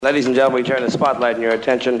Ladies and gentlemen, we turn the spotlight and your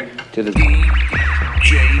attention to the DJ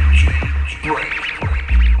Break.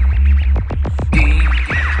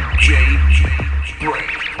 DJ Break.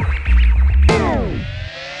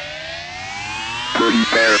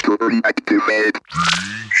 Pretty activate.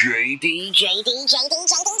 DJ.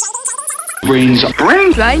 Brainz.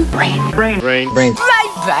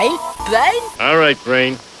 All right,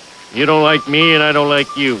 Brain. You don't like me and I don't like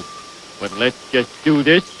you. But let's just do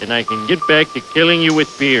this and I can get back to killing you with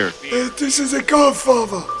beer. This is a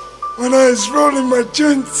Godfather. When I was rolling my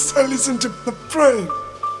joints, I listened to the Brain.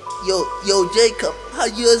 Yo, Jacob, how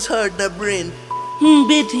yours heard the Brain?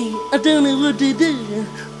 Betty, I don't know what to do.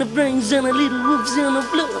 The brains and a little wolves and a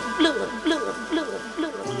blood.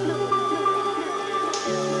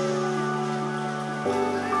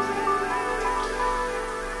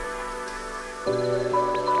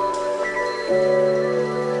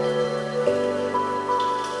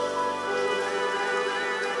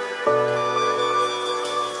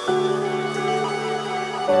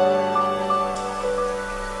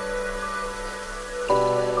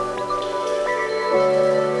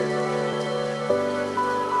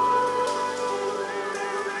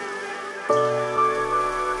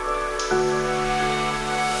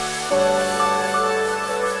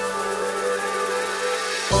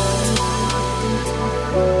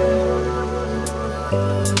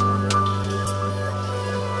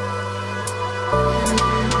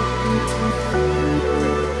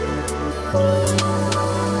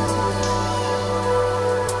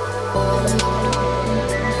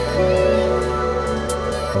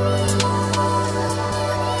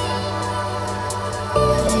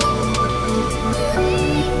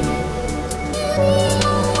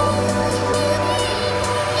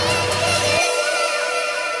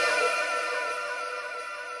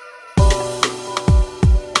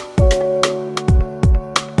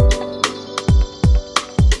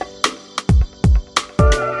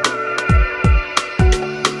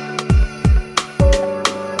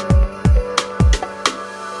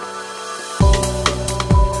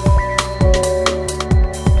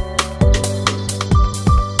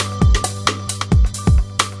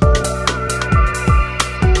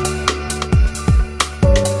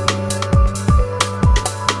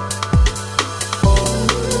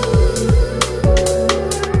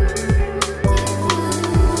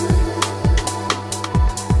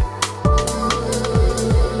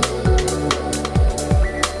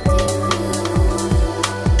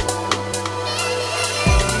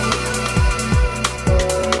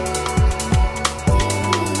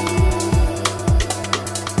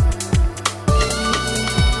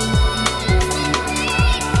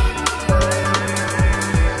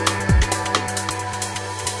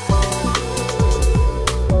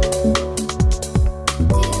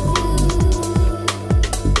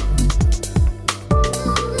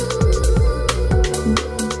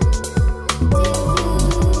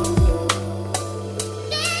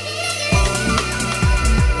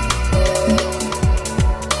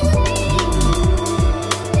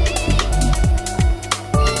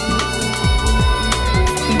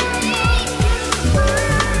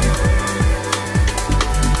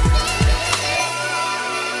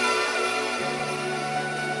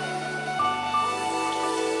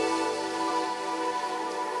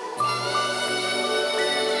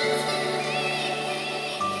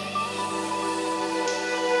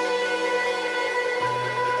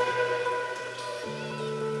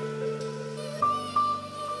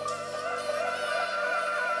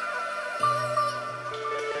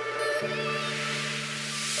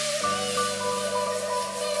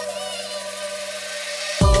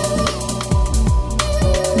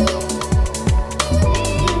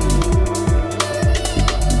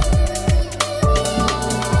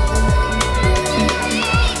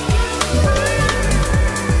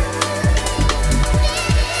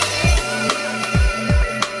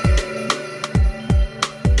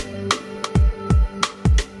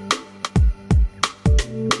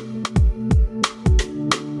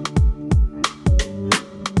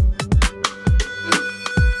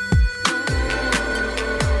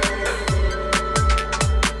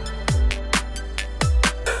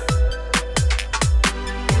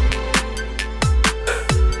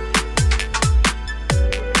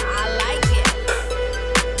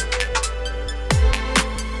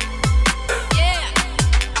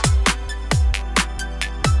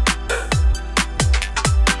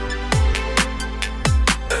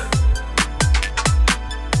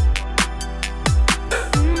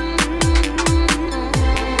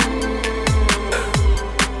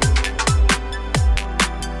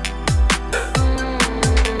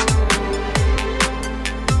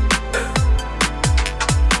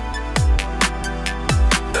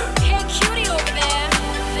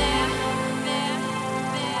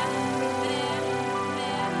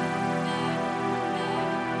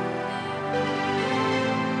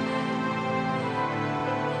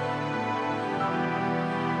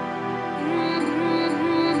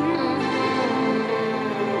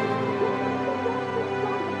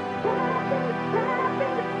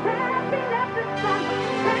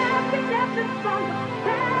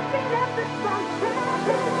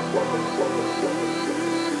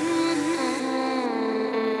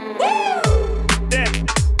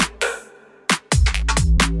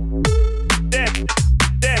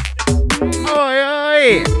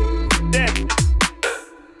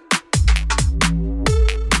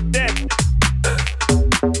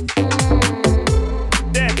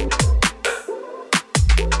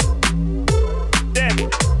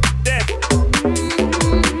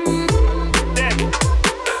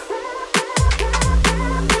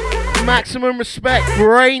 maximum respect.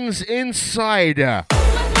 Brainz inside.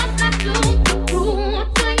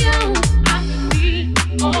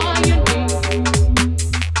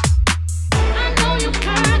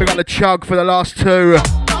 We got the chug for the last two.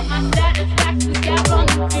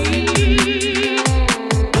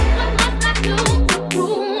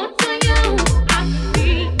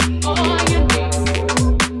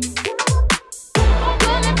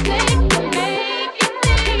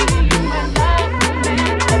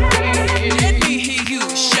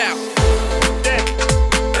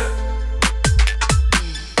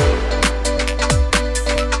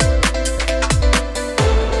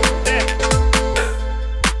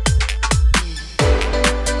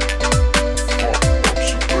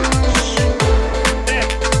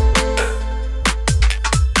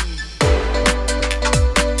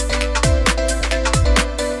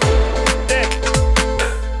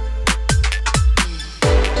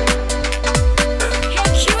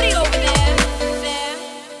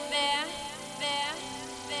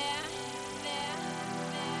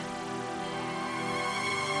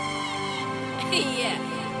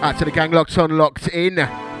 Out to the gang locked on, locked in.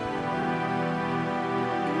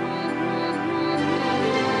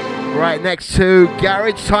 Right next to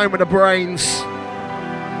Garage Time with the Brainz.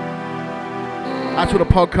 Out to the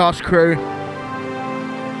podcast crew.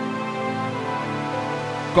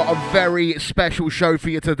 Got a very special show for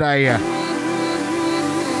you today.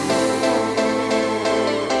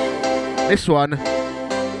 This one,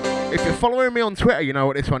 if you're following me on Twitter, you know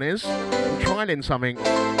what this one is. I'm trialing something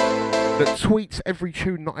that tweets every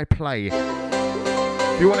tune that I play.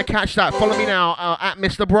 If you want to catch that, follow me now at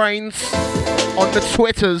Mr. Brainz on the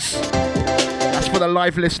Twitters. That's for the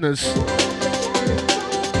live listeners.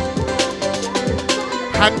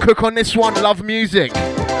 Hand cook on this one, love music.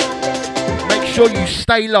 Make sure you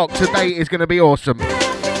stay locked, today is going to be awesome.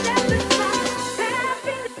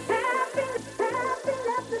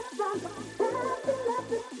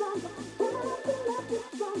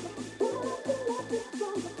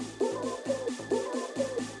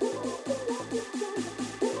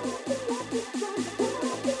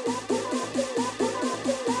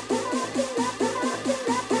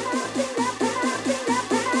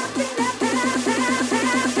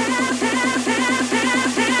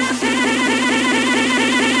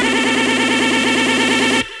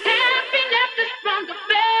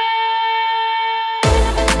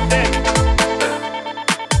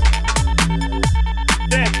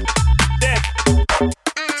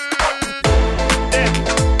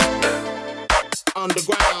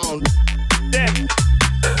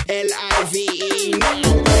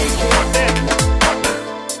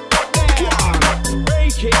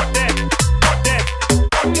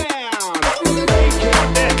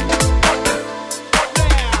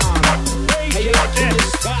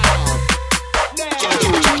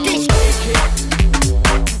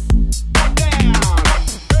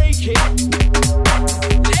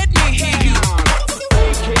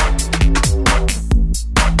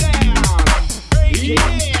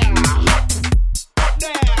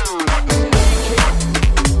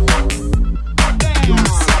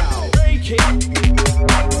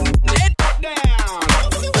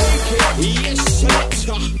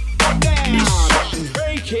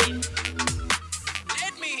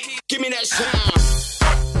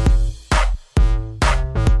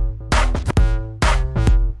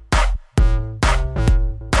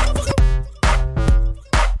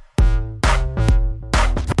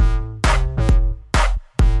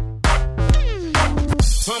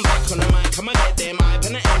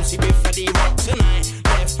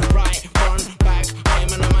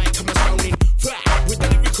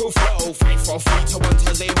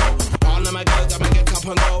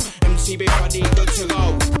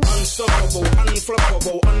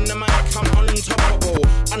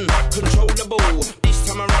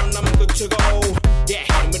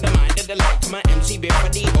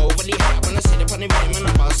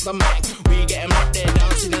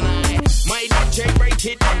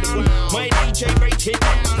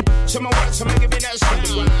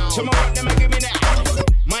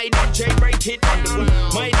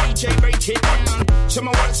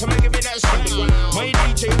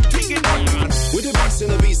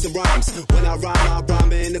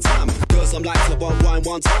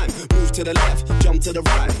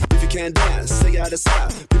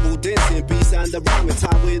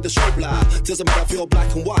 Doesn't matter if you're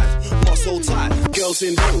black and white, muscle tight. Girls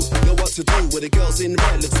in blue know what to do with the girls in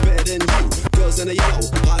red. Looks better than you. Girls in the yellow,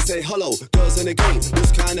 I say hello. Girls in the green,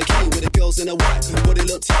 looks kinda keen with the girls in the white. Body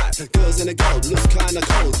look tight. Girls in the gold, looks kinda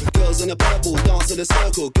cold. Girls in the purple, dance in the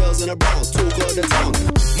circle. Girls in the brown, talk of the town.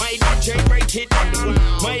 My DJ break it down.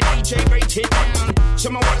 My DJ break it down.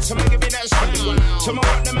 Someone wants to give me that that sound. Tell me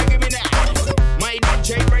what, let me give me that. My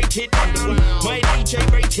DJ break it down. My DJ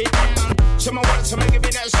break it down. Tell me what, tell me give me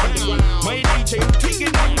that sound. My DJ take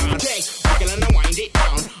it down. Okay, wiggle and wind it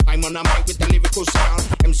down. I'm on the mic with the lyrical sound.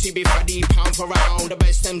 MC be funny, pound for round. The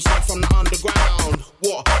best MC from the underground.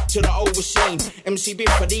 What? To the overseen. MC be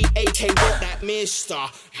funny, AK what that mister.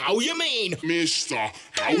 How you mean? Mister,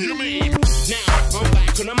 how you mean? Now, I'm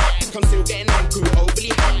back on the mic. I'm still getting them crew overly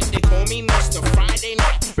high. They call me Mr. Friday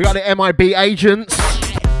Night. We got the MIB agents.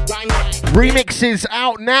 Remixes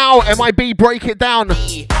out now. MIB, break it down.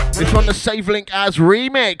 This one, the save link as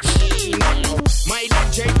remix. My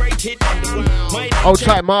DJ break it down. Old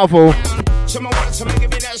type Marvel.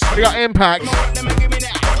 We got Impact.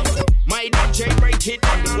 My DJ break it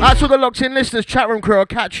down. That's for the locked in listeners. Chat room crew. I'll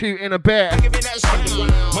catch you in a bit.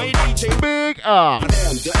 Big up.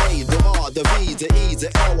 The A, the R, the V, the E, the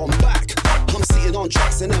L, I'm back. I'm sitting on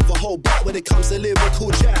tracks and never hold back when it comes to lyrical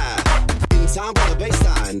jazz. In time with the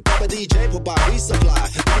baseline, Papa DJ provide resupply.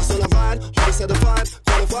 If it's on a ride, always certified,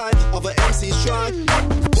 qualified, other MCs try.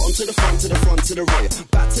 Bottom to the front, to the front, to the rear.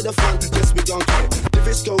 Back to the front, yes we don't care.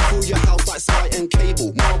 Lyrics go through your house like Sky and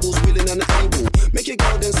cable. Marbles wheeling and able. Make it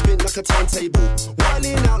go then spin like a turntable.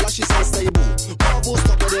 Whiling out like she's unstable. Marbles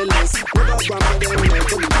top of the list. Never run for them,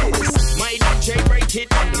 never miss. My DJ break it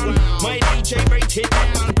down. My DJ break it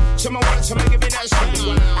down. Tell me what, tell me give me that sound.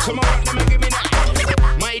 Tell me what, let me give me that.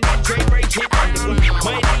 My DJ break it down.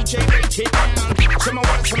 My DJ break it down. Tell me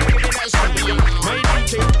what, tell me give me that sound. My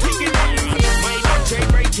DJ take it down. My DJ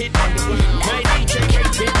break it down. My DJ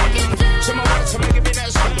break it down. Tell me what, tell me give me that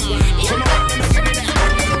sound. Tell me what, let me give me that.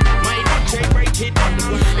 My DJ break it down.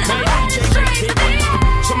 My DJ break it down.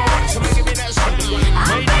 Tell me what, tell me give me that sound.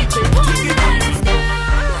 My DJ take it down.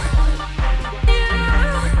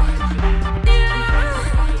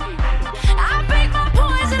 I break my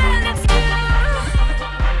poison and it's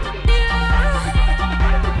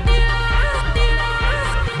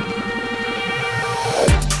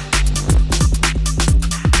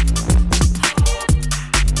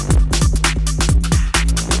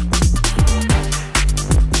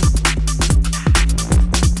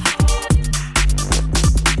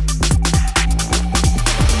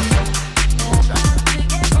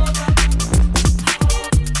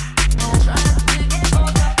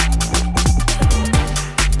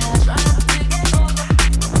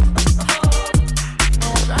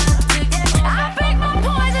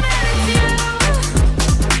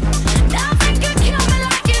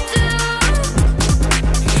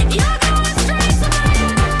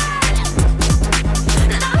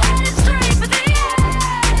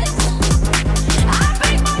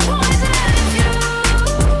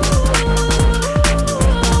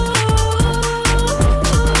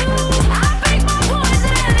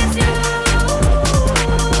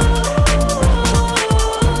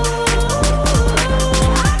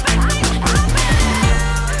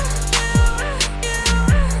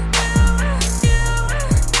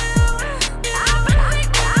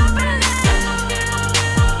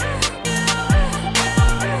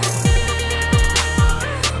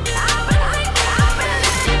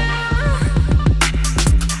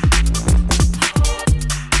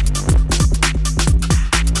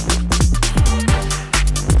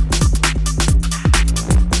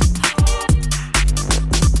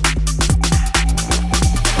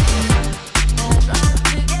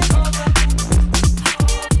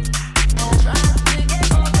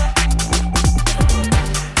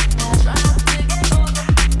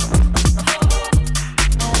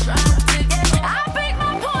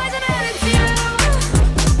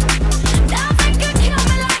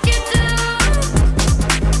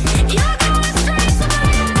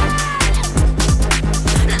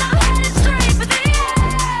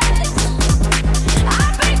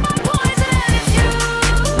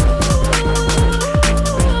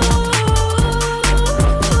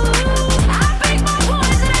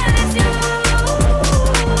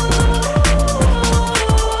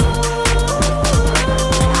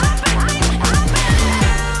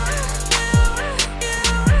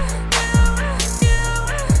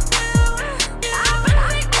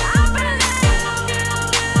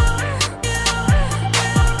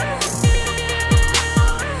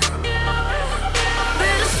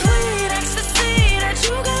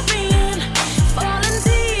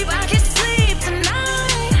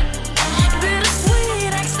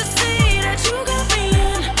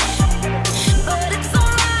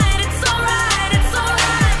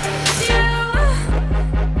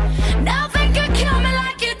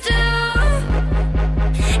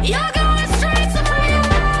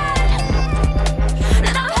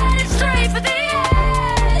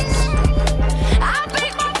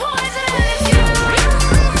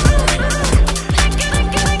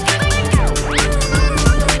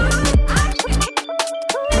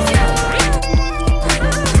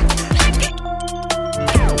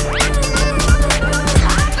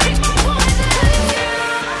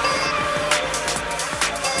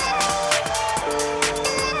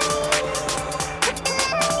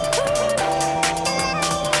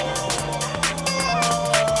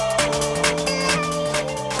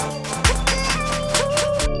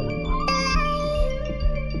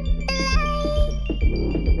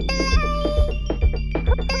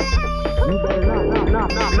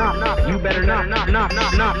You better not.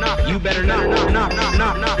 You better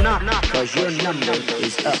not. Cause your number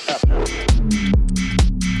is up.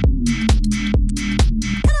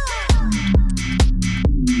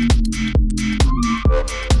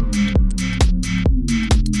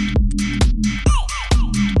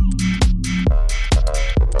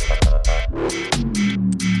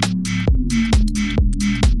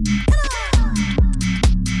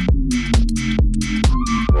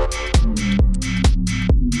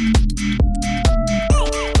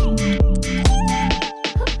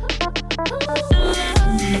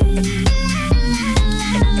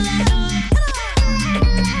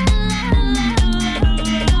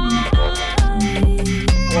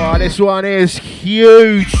 This one is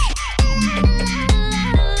huge.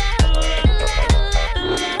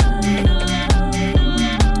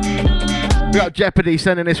 We got Jeopardy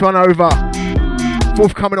sending this one over.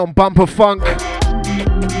 Forthcoming on Bumper Funk.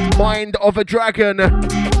 Mind of a Dragon.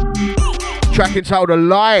 Track entitled A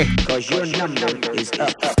Lie. Cause your number is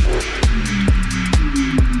up.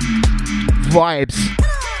 Vibes.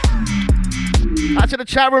 Out to the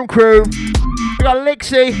chat room crew. We got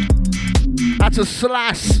Lixie. That's a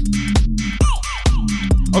Slash.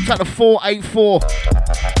 I'll take the 484.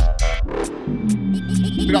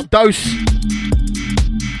 We got Dose.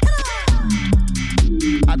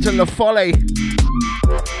 That's a La Folly.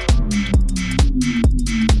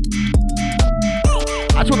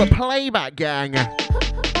 That's all the Playback gang.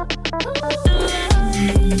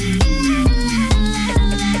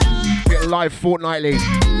 We get live fortnightly,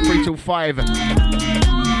 3 till 5 on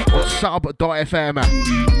sub.fm.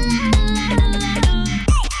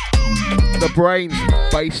 The Brainz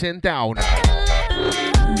basing down.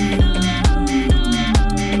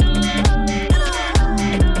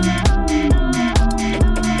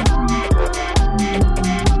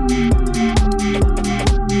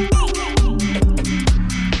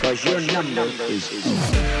 Cause your number is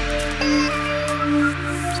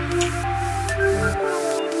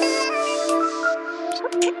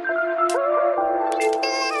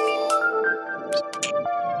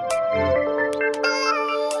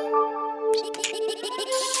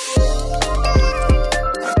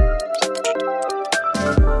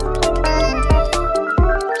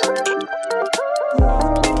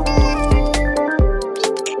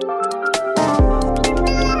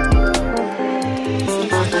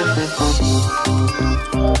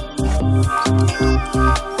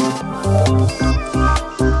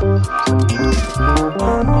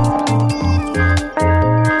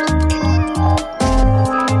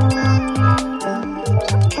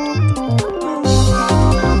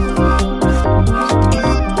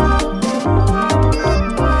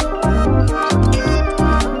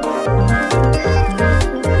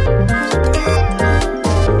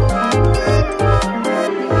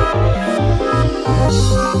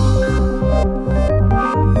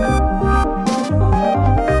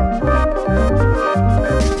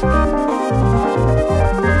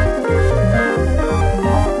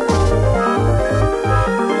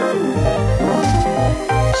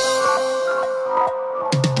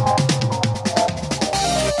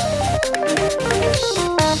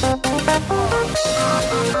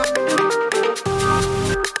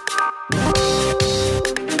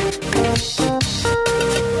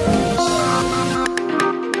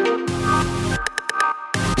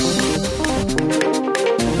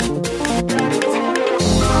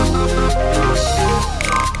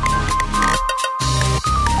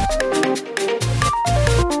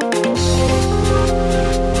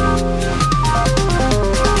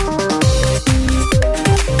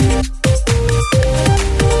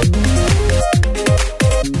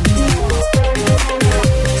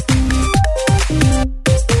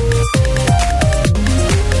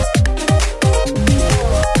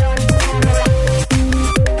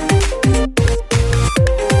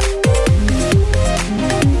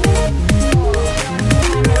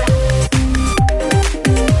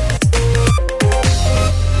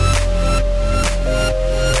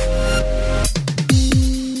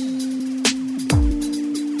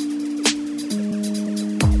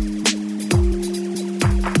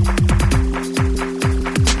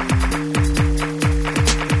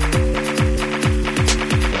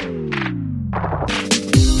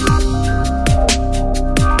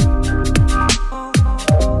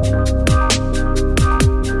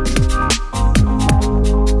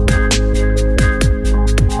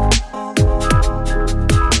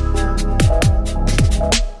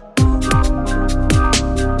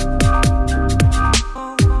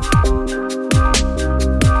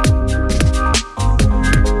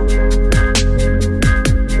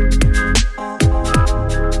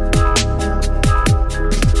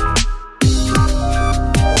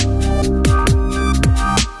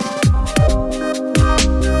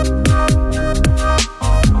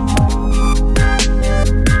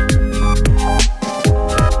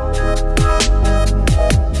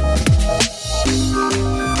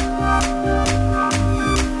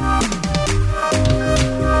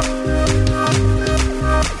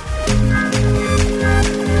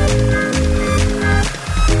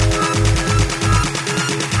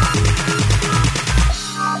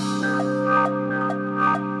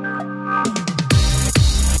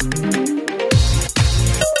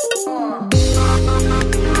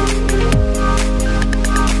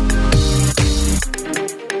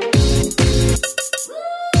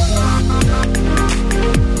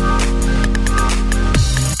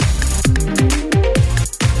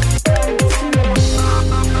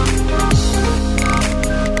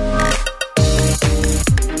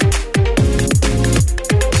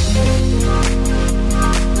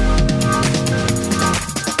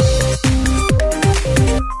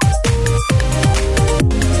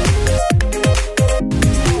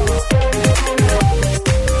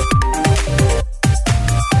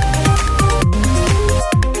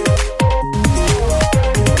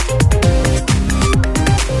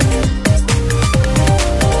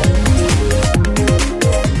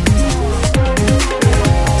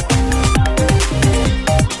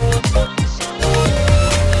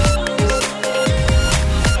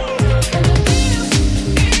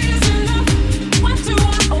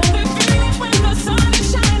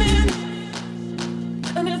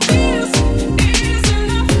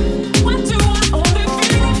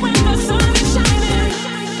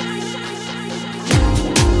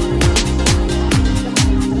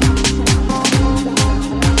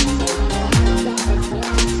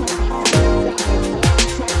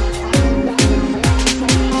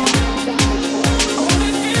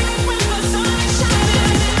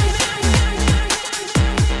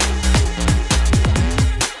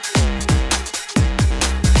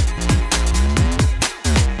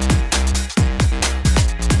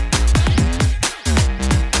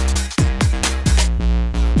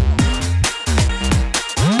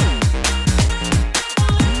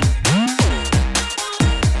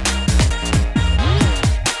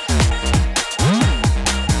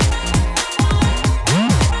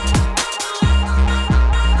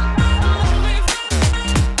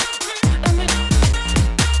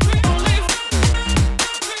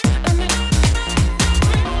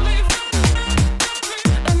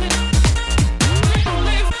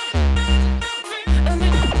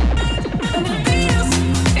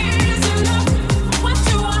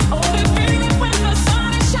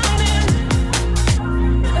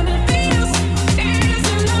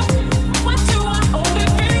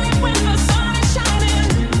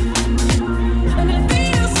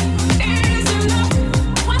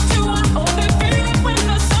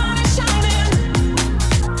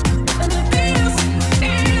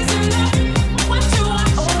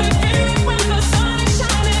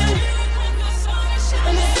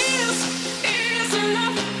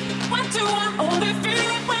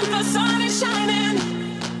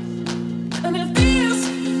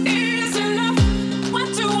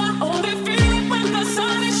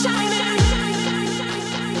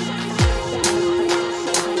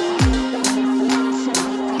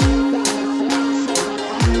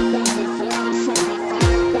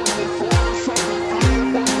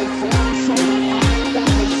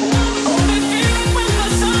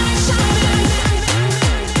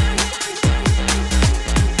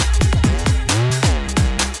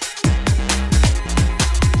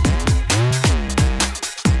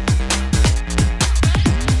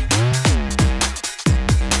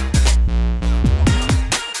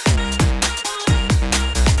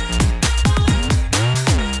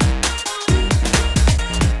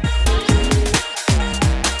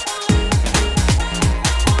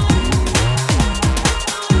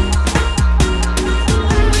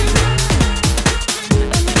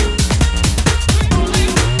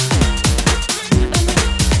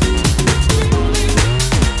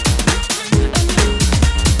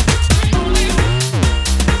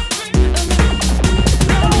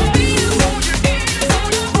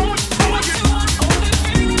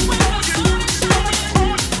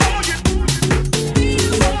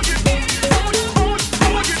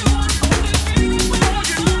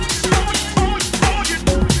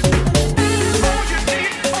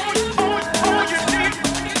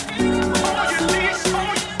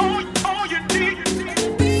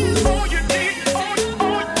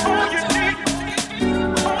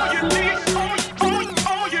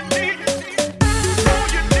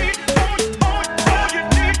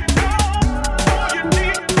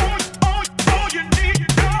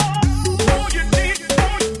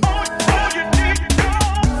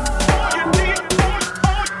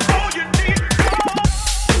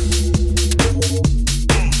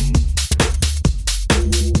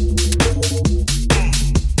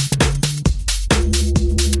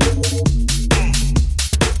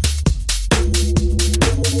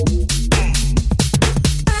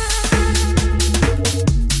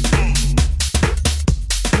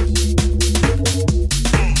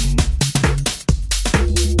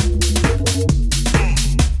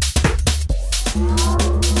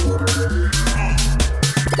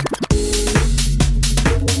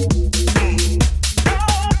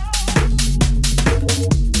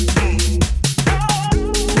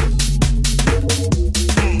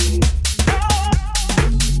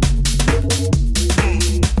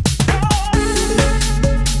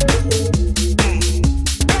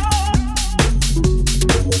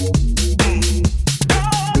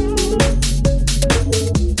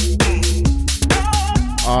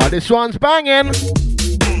This one's banging.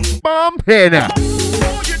 Bumping.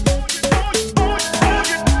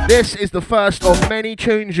 This is the first of many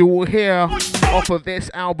tunes you will hear off of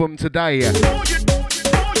this album today.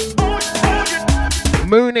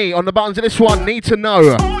 Mooney on the buttons of this one, Need to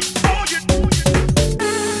Know.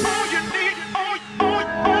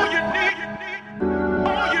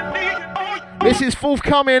 This is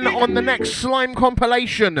forthcoming on the next Slime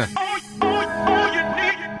compilation.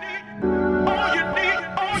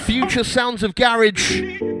 Future Sounds of Garage,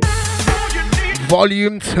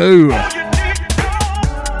 Volume 2.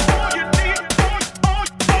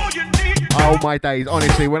 Oh my days,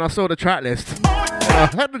 honestly, when I saw the track list, when I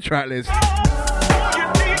heard the track list,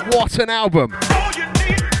 what an album.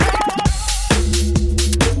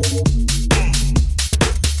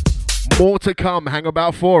 More to come, hang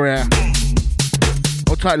about for it.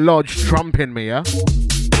 What's that Lodge trumping me, yeah?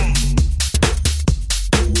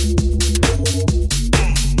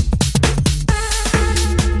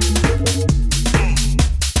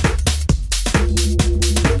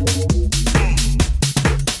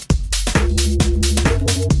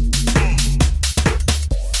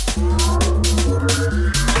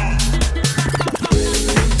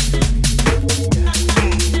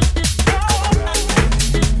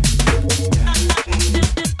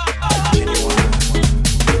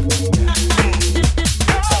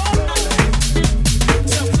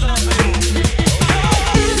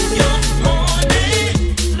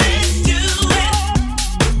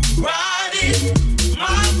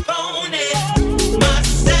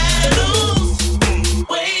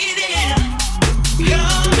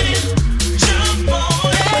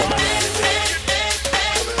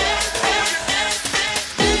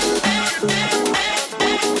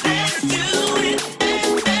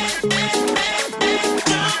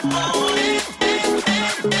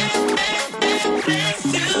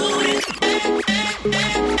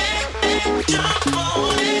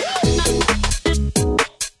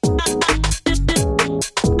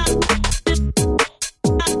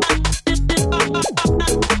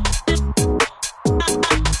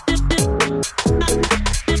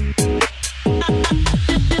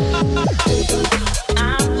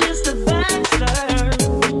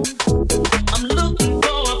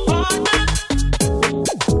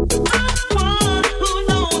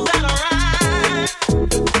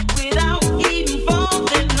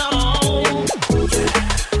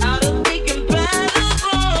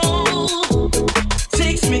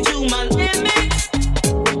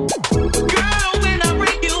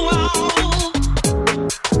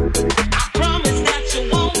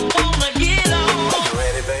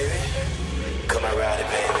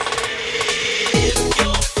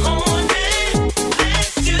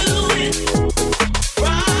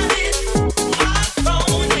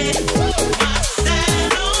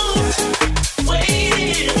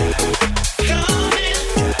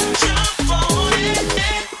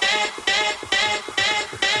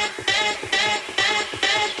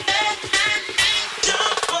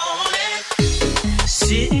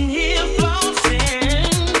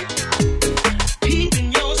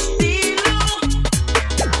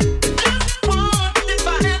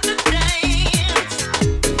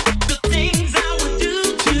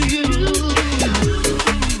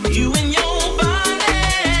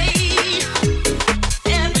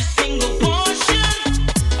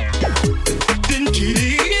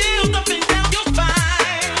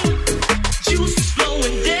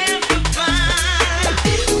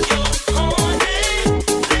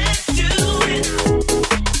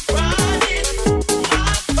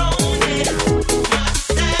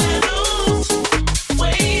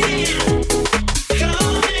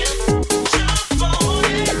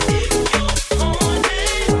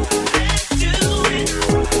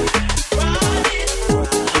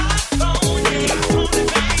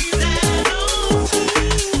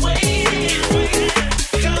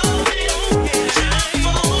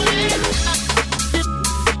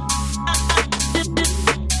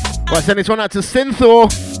 Right, send this one out to Synthor.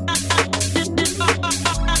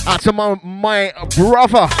 Out to my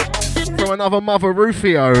brother from another mother,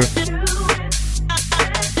 Rufio.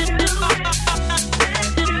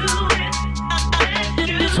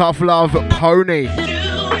 Tough Love Pony.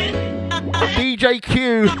 DJ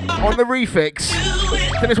Q on the refix.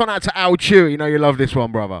 Send this one out to Al Chew. You know you love this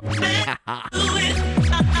one, brother.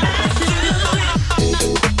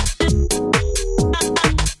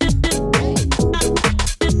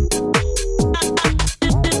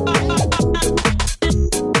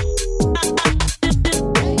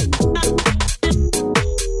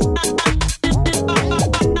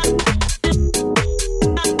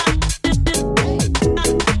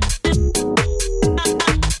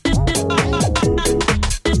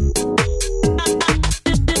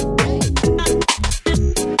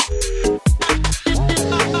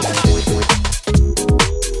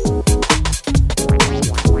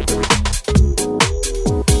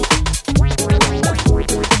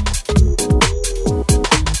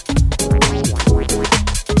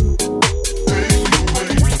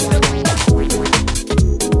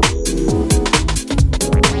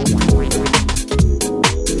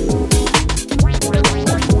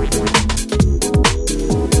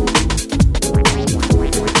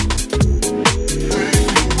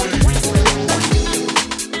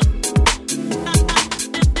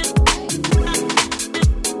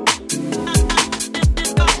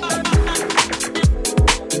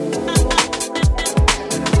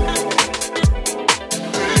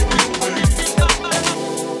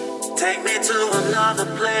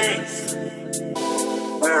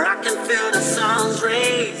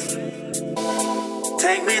 breeze.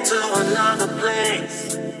 Take me to another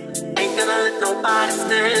place. Ain't gonna let nobody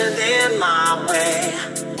stand in my way.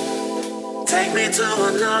 Take me to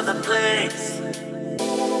another place.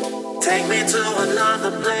 Take me to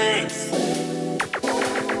another place.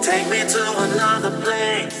 Take me to another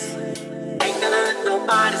place. Ain't gonna let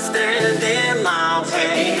nobody stand in my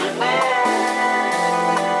way.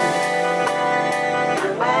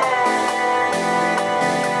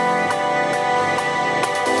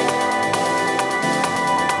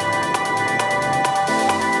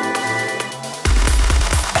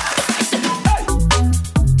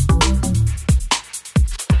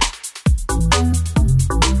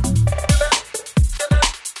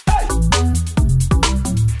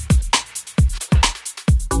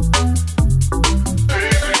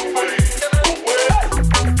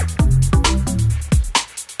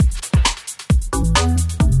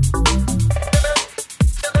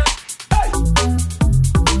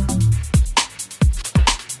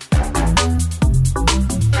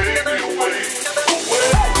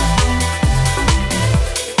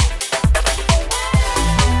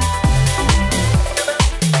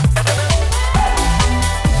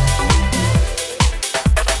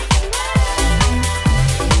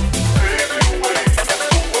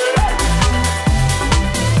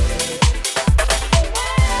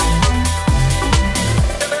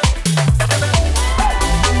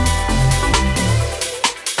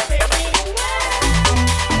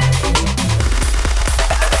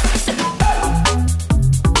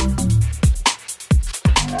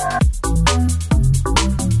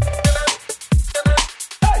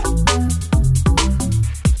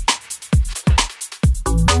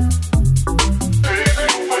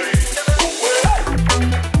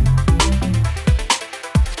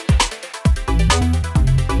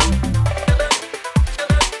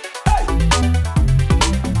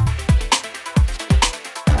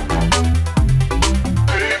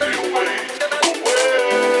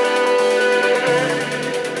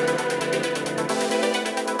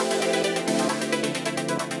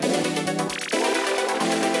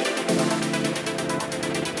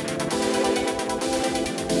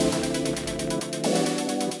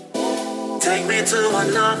 Take me to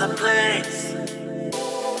another place.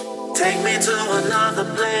 Take me to another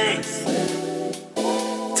place.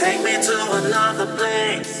 Take me to another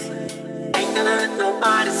place. Ain't gonna let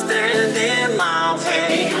nobody stand in my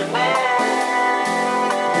way.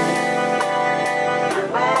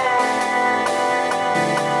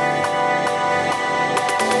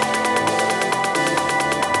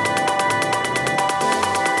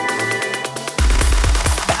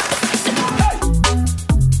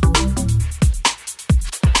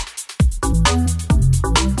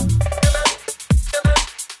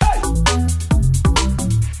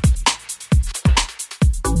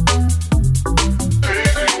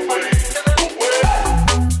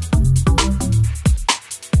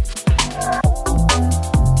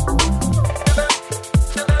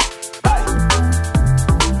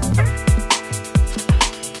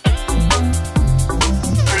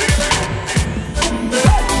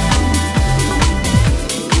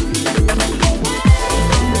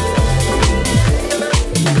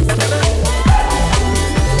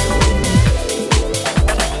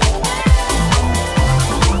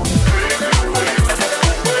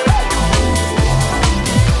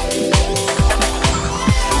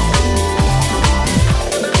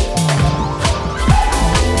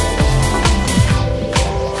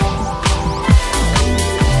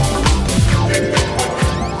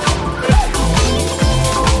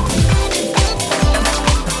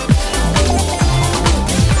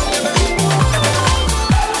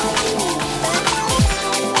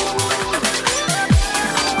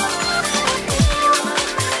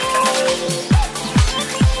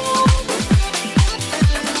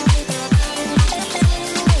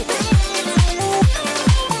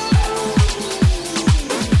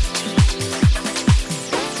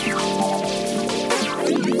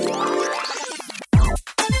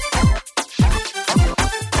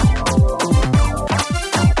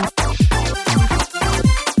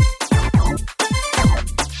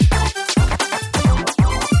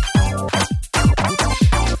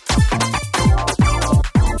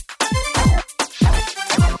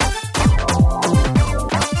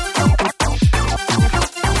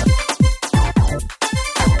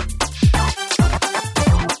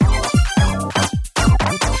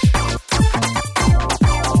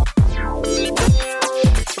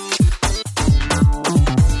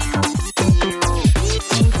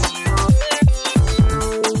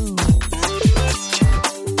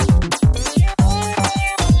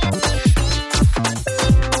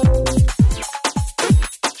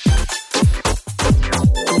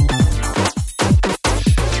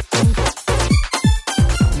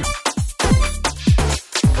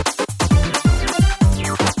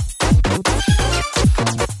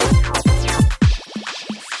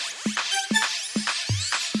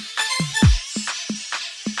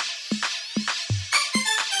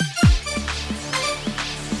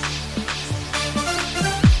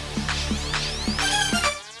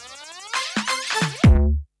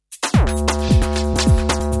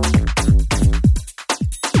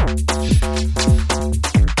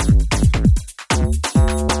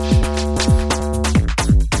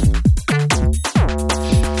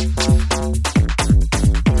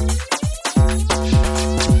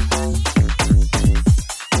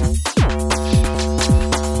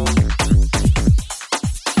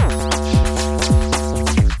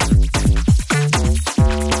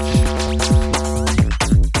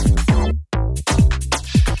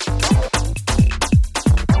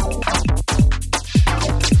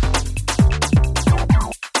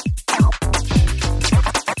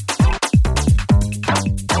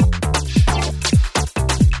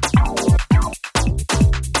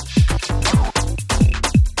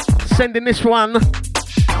 sending this one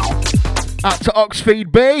out to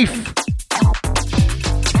Oxfeed Beef.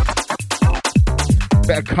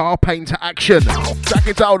 Bit of car painter action. Track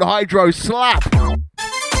entitled Hydro Slap. We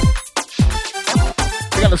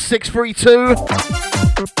got a 632.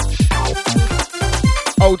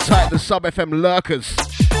 Hold tight, the Sub FM lurkers.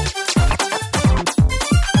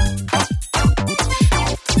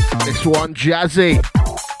 This one, Jazzy.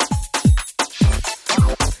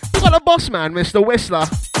 We got a boss man, Mr. Whistler.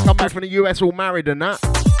 Come back from the US all married and that.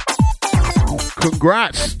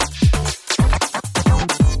 Congrats.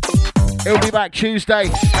 He'll be back Tuesday,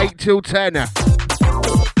 8 till 10.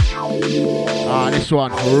 This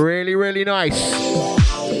one, really, really nice.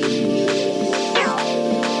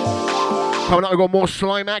 Coming up, we've got more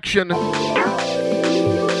slime action.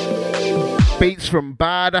 Beats from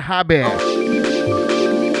Bad Habit.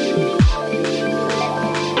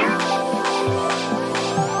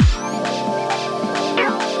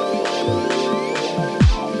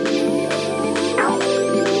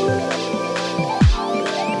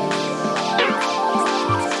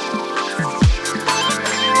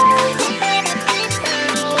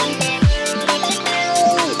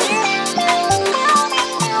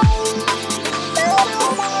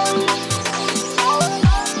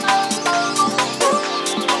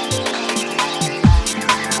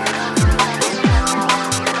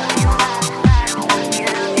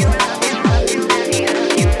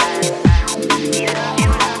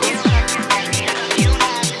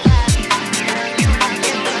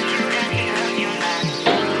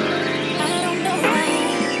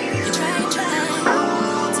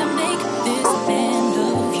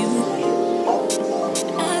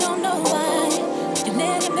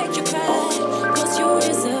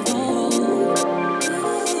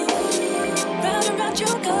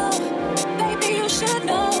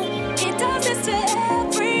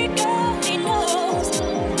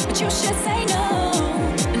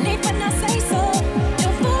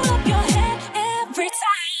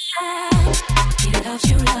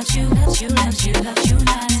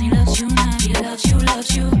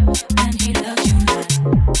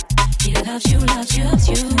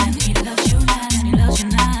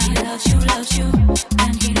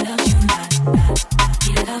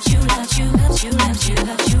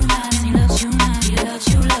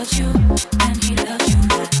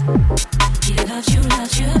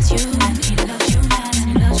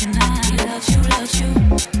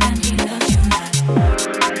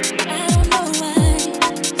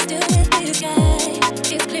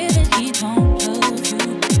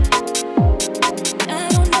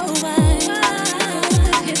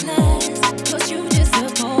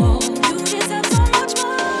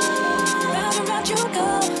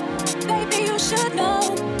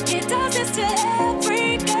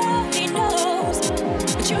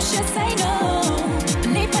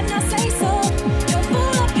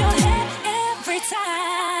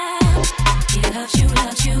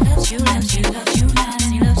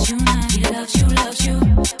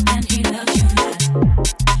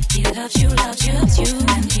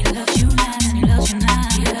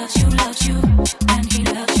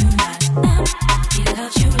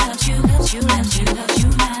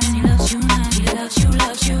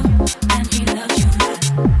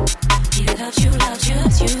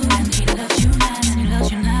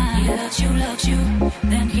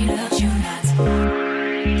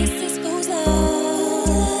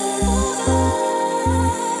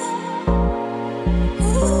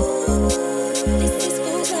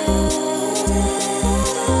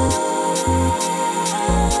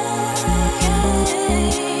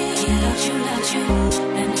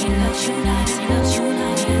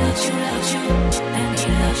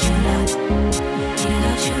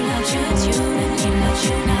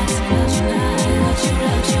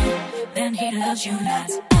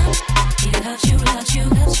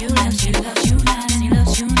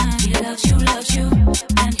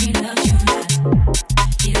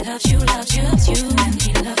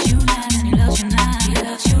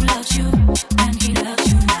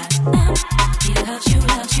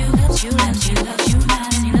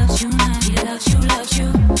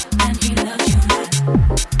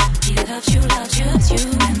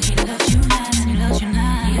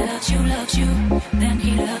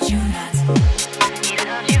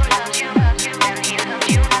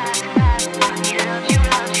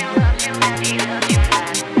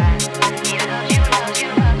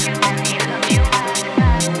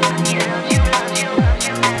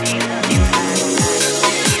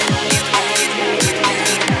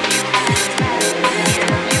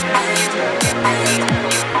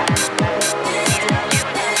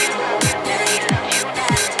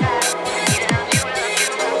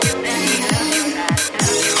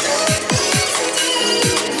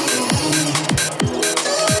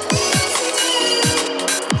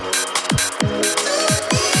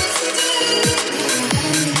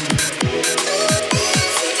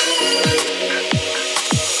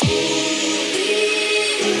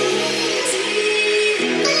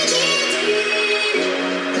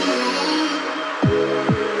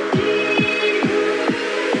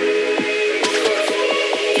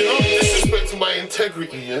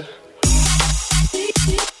 integrity, yeah?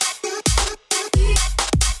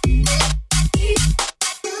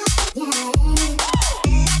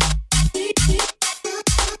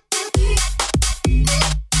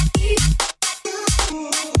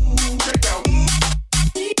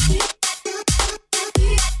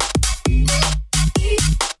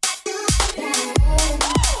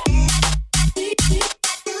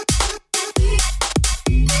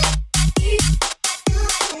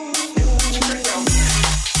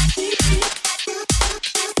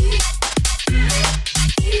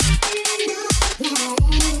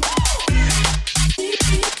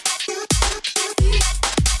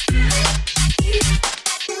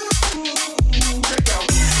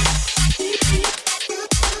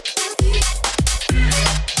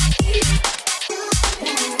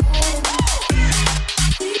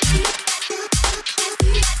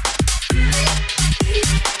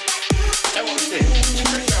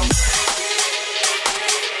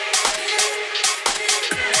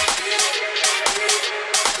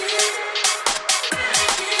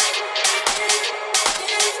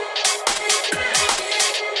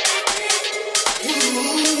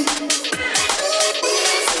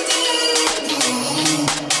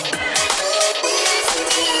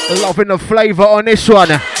 Loving the flavour on this one.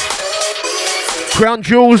 Crown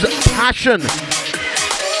Jewels, Passion,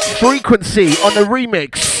 Frequency on the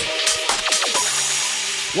remix.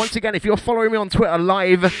 Once again, if you're following me on Twitter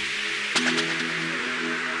live,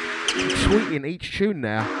 tweeting each tune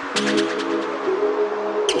now.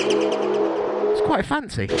 It's quite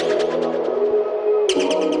fancy.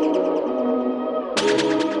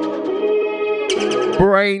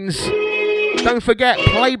 Brainz. Don't forget,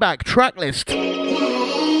 playback, track list.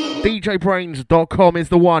 DJBrainz.com is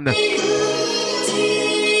the one.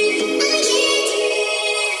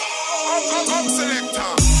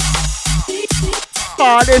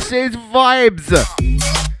 Ah, this is vibes.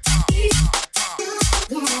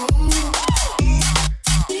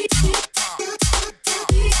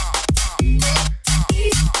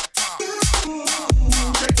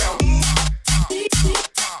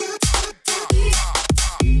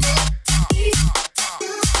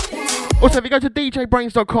 Also, if you go to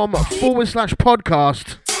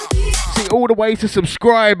djbrainz.com/podcast, see all the ways to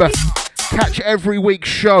subscribe, catch every week's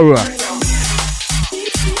show.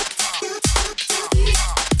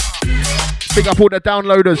 Big up all the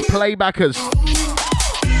downloaders, playbackers,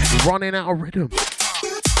 running out of rhythm.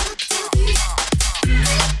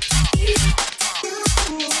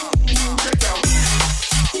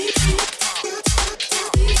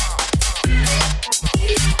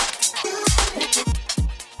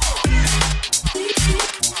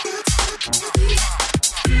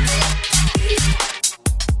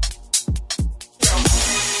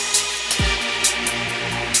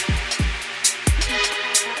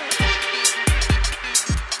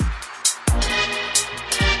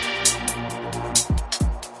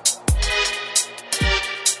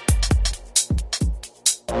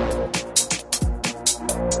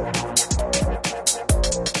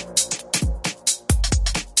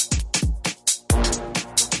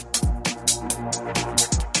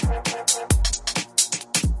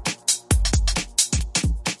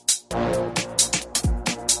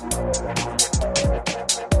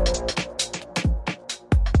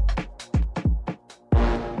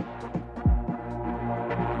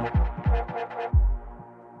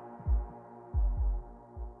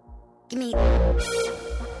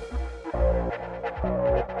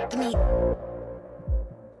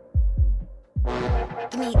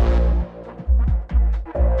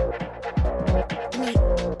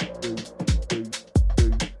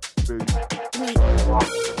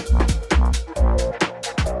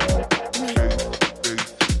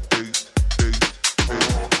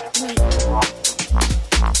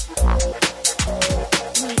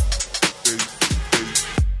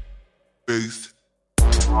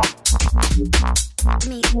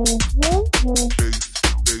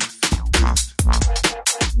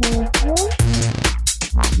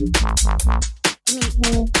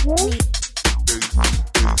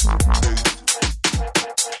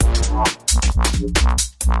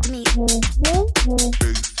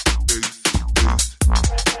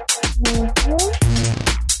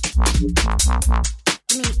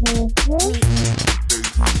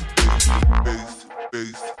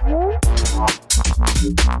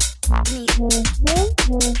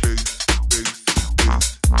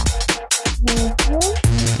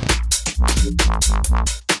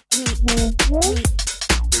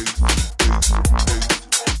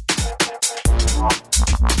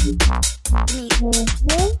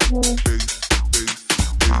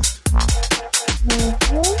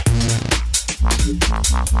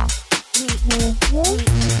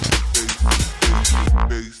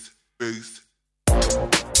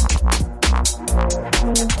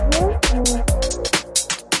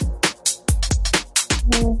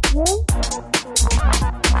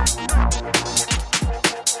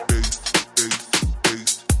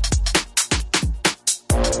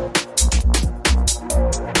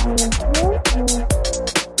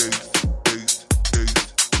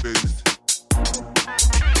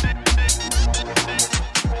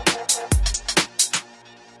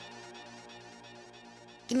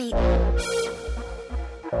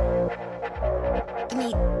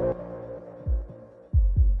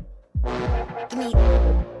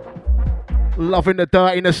 Loving the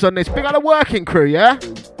dirtiness on this. Big up the working crew, yeah?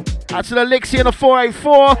 Out to the Lixie and the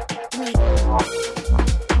 484.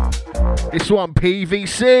 This one,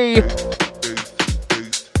 PVC.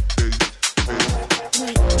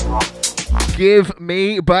 Give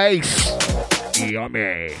me bass.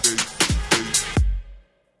 Yummy.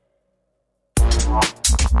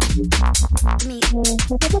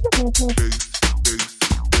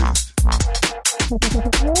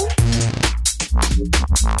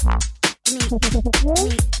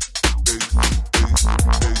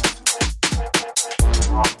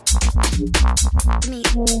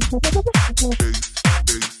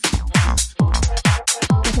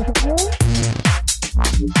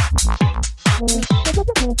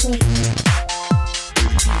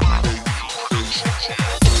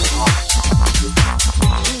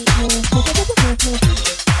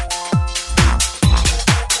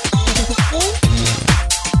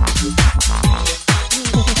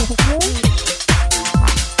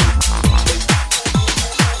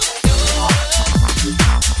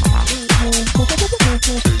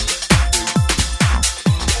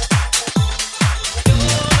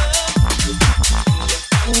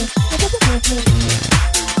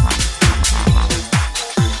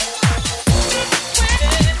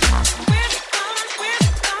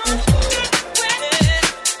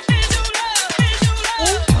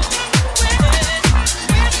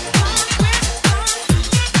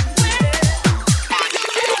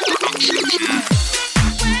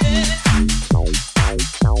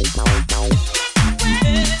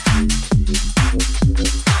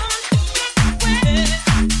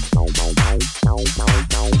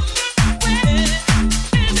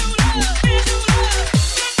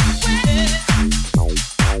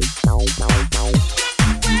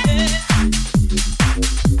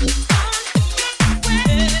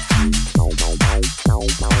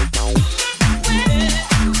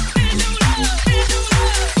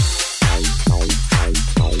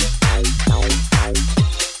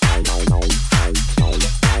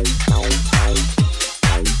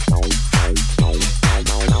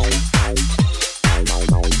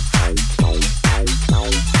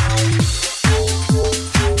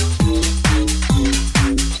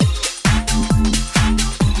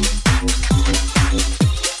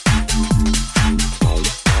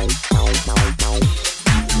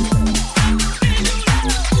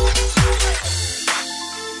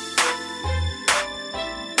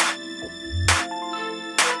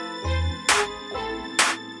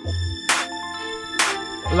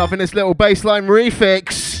 Loving this little bassline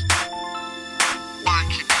refix.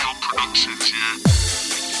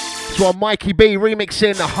 This one, Mikey B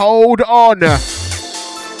remixing Hold On.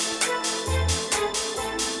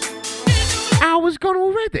 Hours gone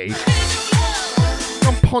already?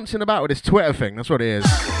 I'm poncing about with this Twitter thing, that's what it is.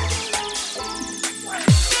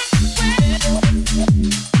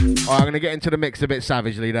 Alright, I'm going to get into the mix a bit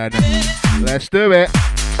savagely then. Let's do it.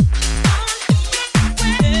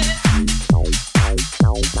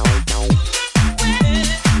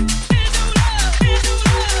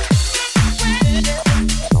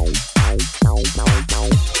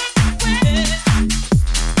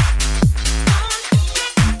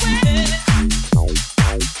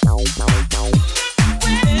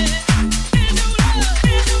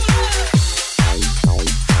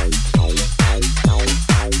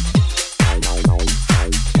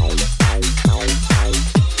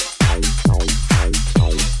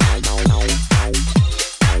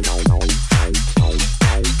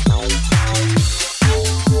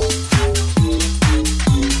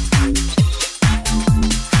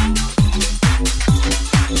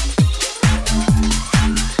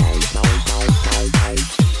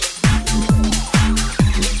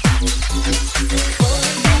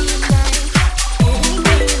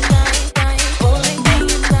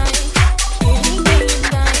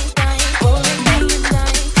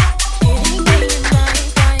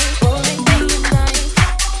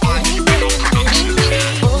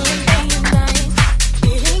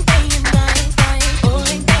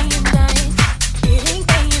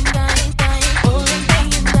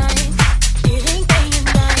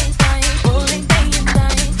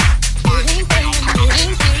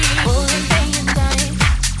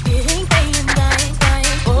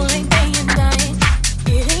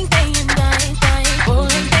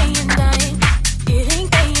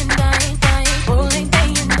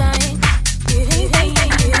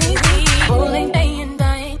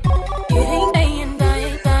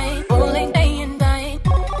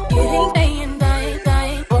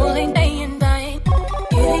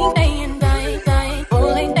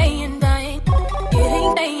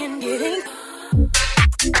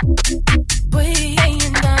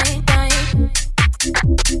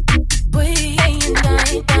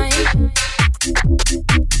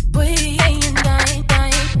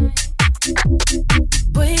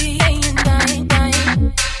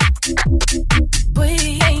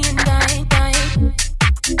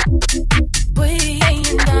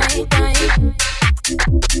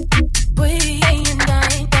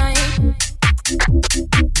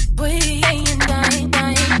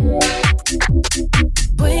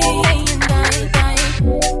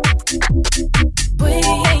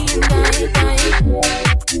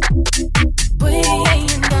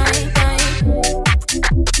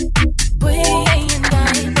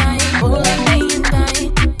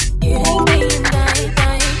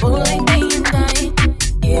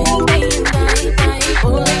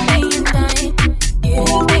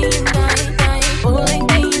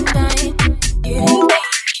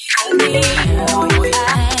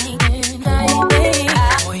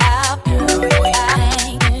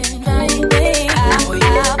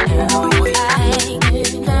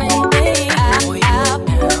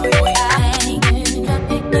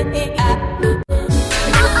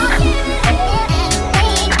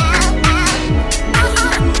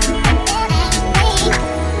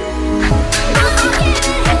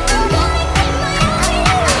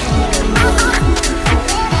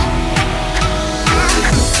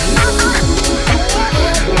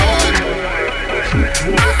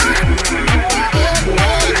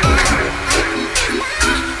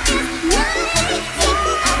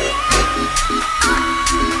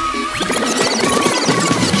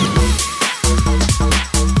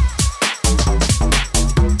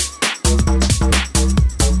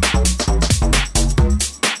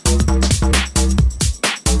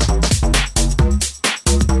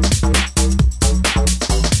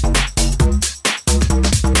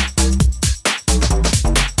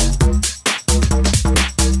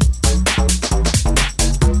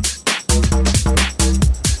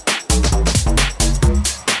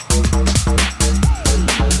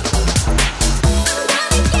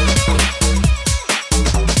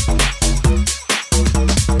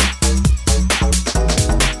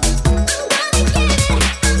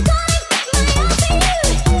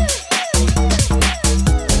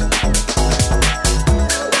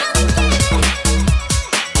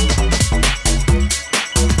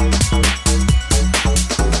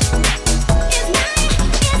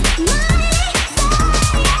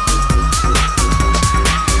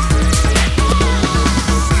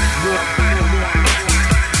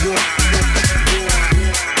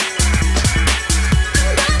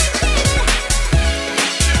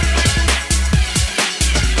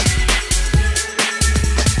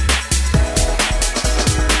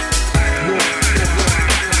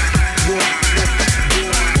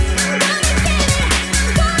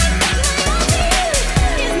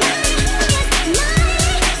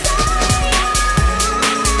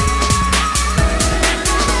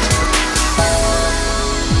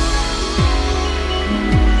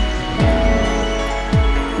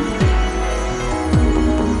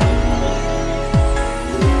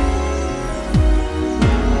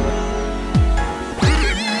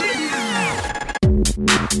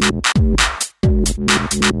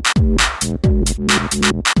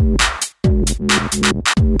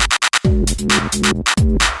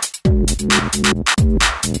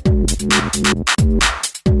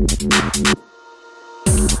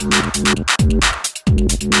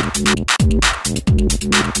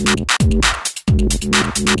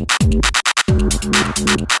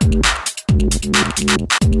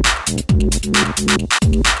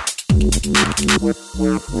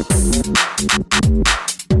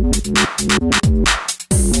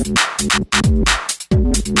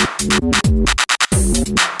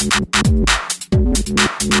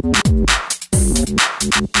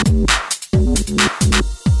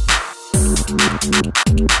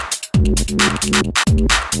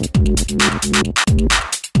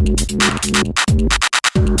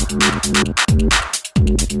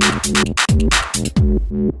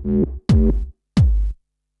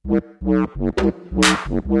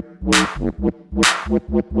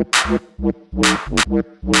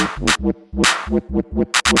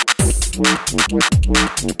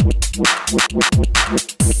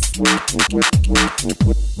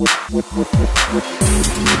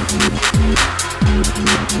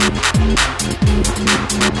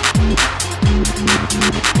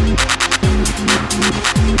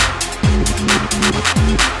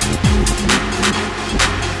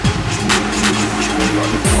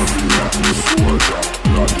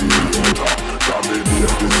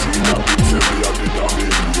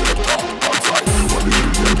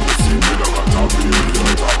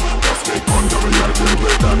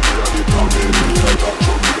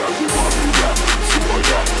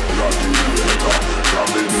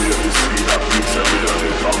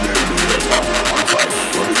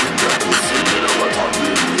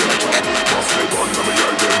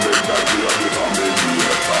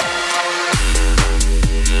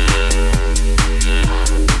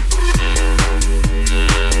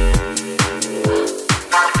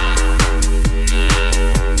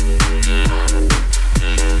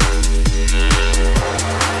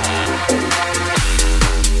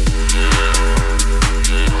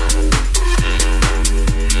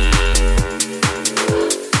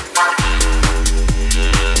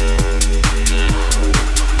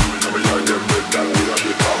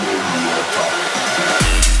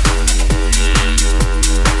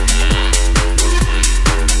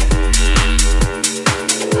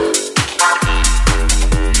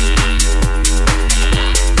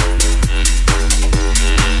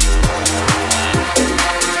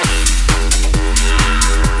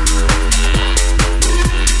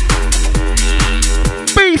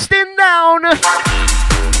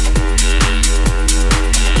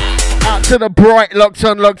 To the bright, locked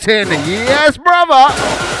on, locked in. Yes, brother.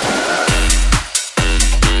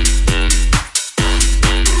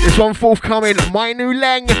 This one forthcoming, my new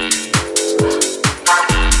Leng.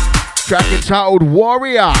 Track entitled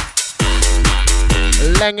Warrior.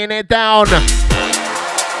 Lenging it down.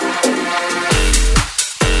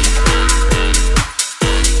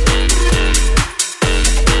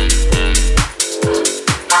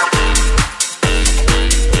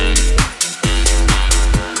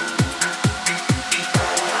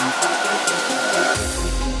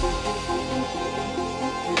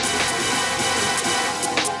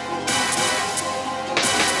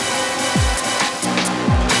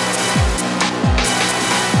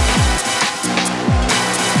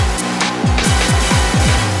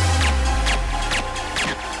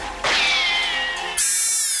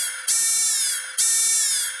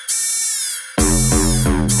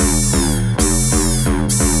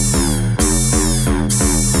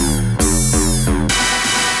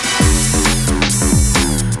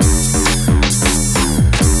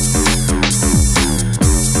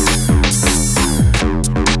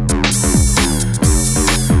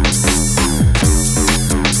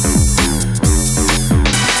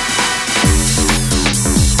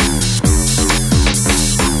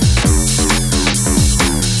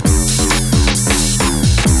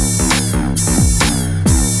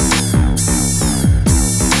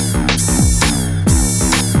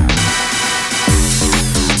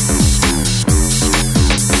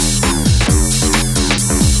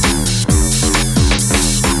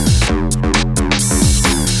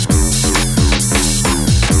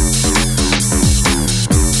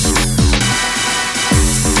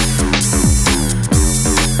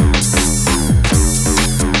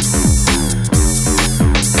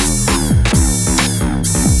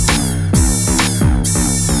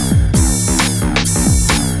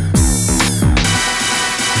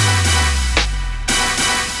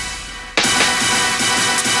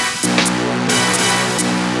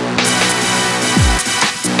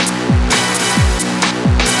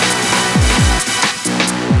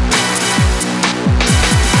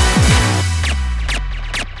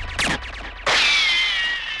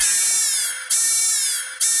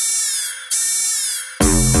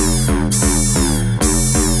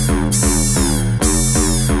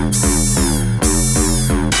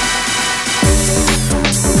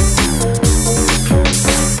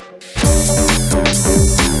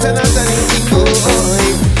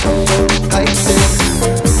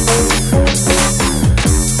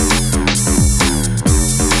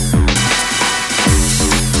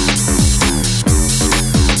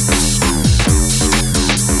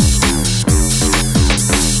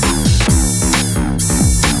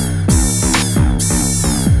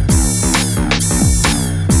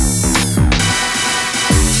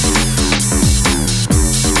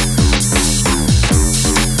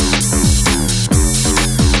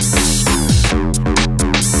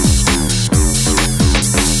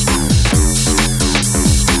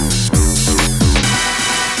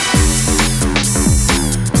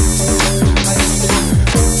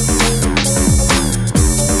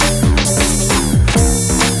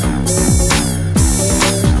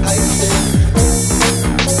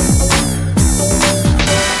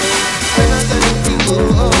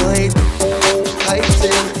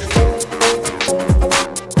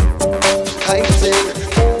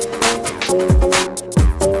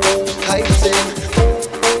 Hype thing.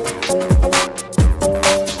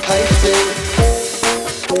 Hype thing.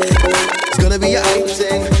 It's gonna be a hype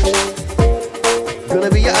thing. Gonna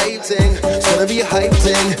be a hype thing. It's gonna be a hype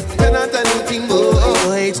thing. Not anything more.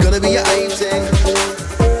 It's gonna be a hype thing.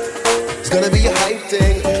 It's gonna be a hype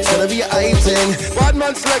thing. It's gonna be a hype thing. Bad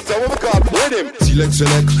man selector, what we call with him.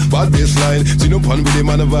 Select, bad bassline. See no pun with him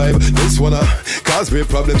on the vibe. This wanna cause me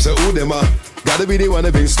problems, so who them are? Gotta be the one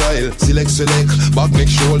to bring style. Select, back, neck,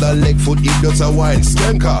 shoulder, leg, foot, hip, nuts, and wine.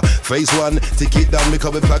 Skanker, phase 1, take it down, make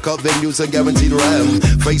up and pack up venues and guaranteed ram.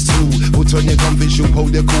 Phase 2, put on your comfy shoe,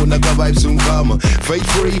 hold your cool, like a vibe soon come. Phase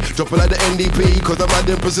 3, drop it like the NDP, cause I'm at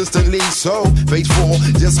them persistently. So, phase 4,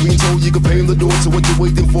 just mean told you can pay in the door, so what you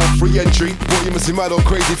waiting for? Free entry. Boy, you must see mad or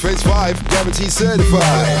crazy. Phase 5, guaranteed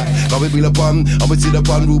certified. Now we build upon, and we sit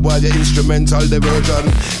upon, rule by the instrumental diversion.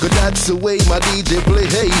 Cause that's the way my DJ play,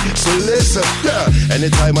 hey, so listen. Yeah, any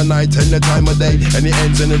time of night, any time of day, any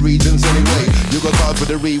ends and the regions anyway. You got call for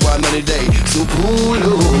the rewind any day. So cool.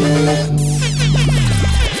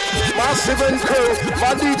 Massive and cool,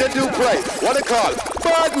 my DJ do play. What they call?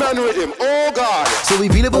 Bad man rhythm. Oh God. So we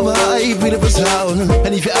beat up a vibe, beat up a sound.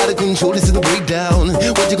 And if you're out of control, this is the breakdown.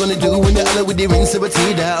 What you gonna do when you're out with the ring, so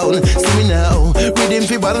tear down? See me now, rhythm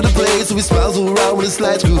fit out of the place. So we smiles all around with a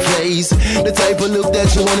slide screw face. The type of look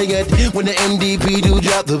that you wanna get when the MDP do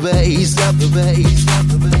drop the bass. Drop the bass, drop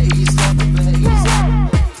the bass, drop the bass.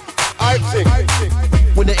 I think.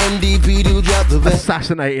 When the MDP do drop the bass.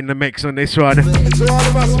 Assassinating the mix on this one. So all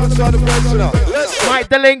of us, let's start the personal. Mike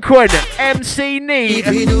Delinquent, MC Neat.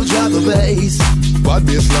 MDP do drop the bass. Bad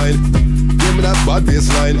bassline. Give me that bad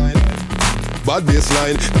bassline. Bad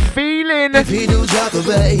bassline. Feeling. MDP do drop the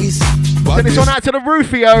bass. Send this one out to the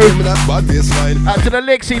Rufio. Give me that bad bassline. Out to the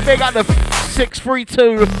Lixie. Big up the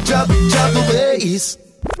 632. Drop the bass.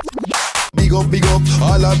 Big up,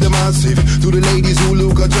 all of them massive. To the ladies who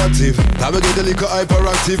look attractive. Have a get a little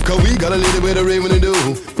hyperactive, cause we got a little bit of rain when they do.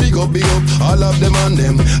 Big up, all of them on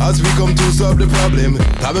them. As we come to solve the problem.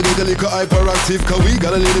 Have a get a little hyperactive, cause we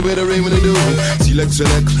got a little bit of rain when they do.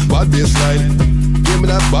 Select, bad bassline. Give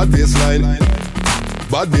me that bad bassline.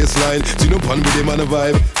 Bad bassline, see no pun with him on the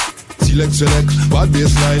vibe. Select, bad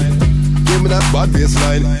bassline. Give me that bad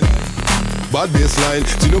bassline. Bad bassline,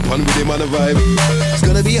 see no pun with him on the vibe. It's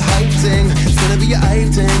gonna be a hype thing. It's gonna be a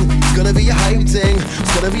hype thing. It's gonna be a hype thing.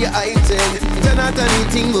 It's gonna be a hype thing. Turn out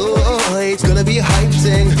anything more. It's gonna be a hype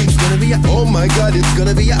thing. It's gonna be a, oh my God, it's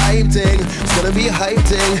gonna be a hype thing. It's gonna be a hype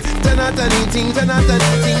thing. Turn out anything. Turn out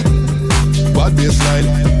anything. Bad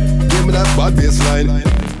bassline, give me that bad bassline.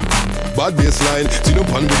 Bad bassline, see no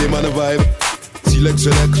pun with him on the vibe. Select,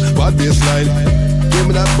 bad bassline. Give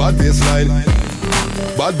me that bad bassline.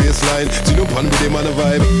 Bad bassline, see no pun with him on the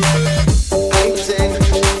vibe. Hype thing.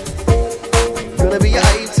 Gonna be a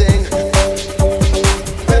hype thing.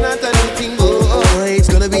 Turn out anything more. It's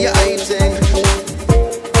gonna be a hype thing.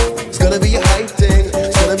 It's gonna be a hype thing.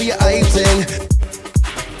 It's gonna be a hype thing.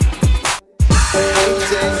 Hype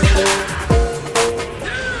thing.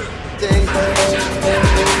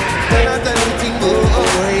 Turn out anything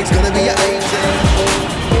more. It's gonna be a hype thing.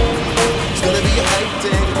 It's gonna be a hype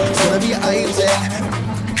thing. It's gonna be a hype thing.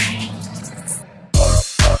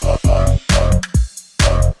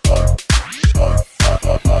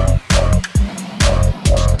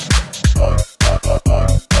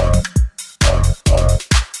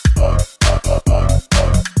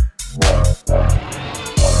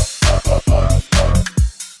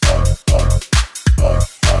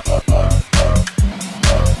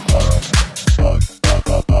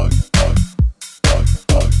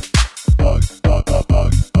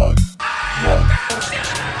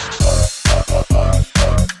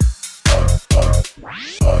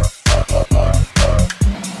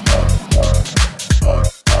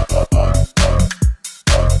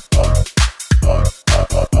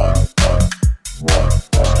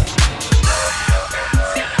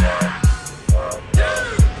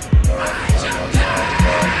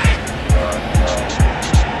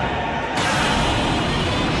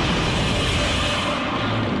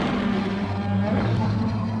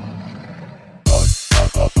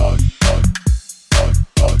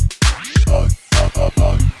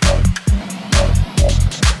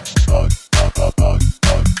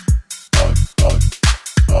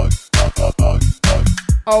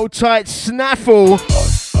 Old tight snaffle.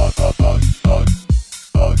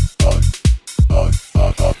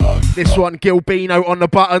 This one, Gilbino on the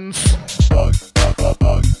buttons.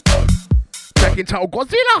 Checking Total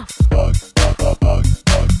Godzilla.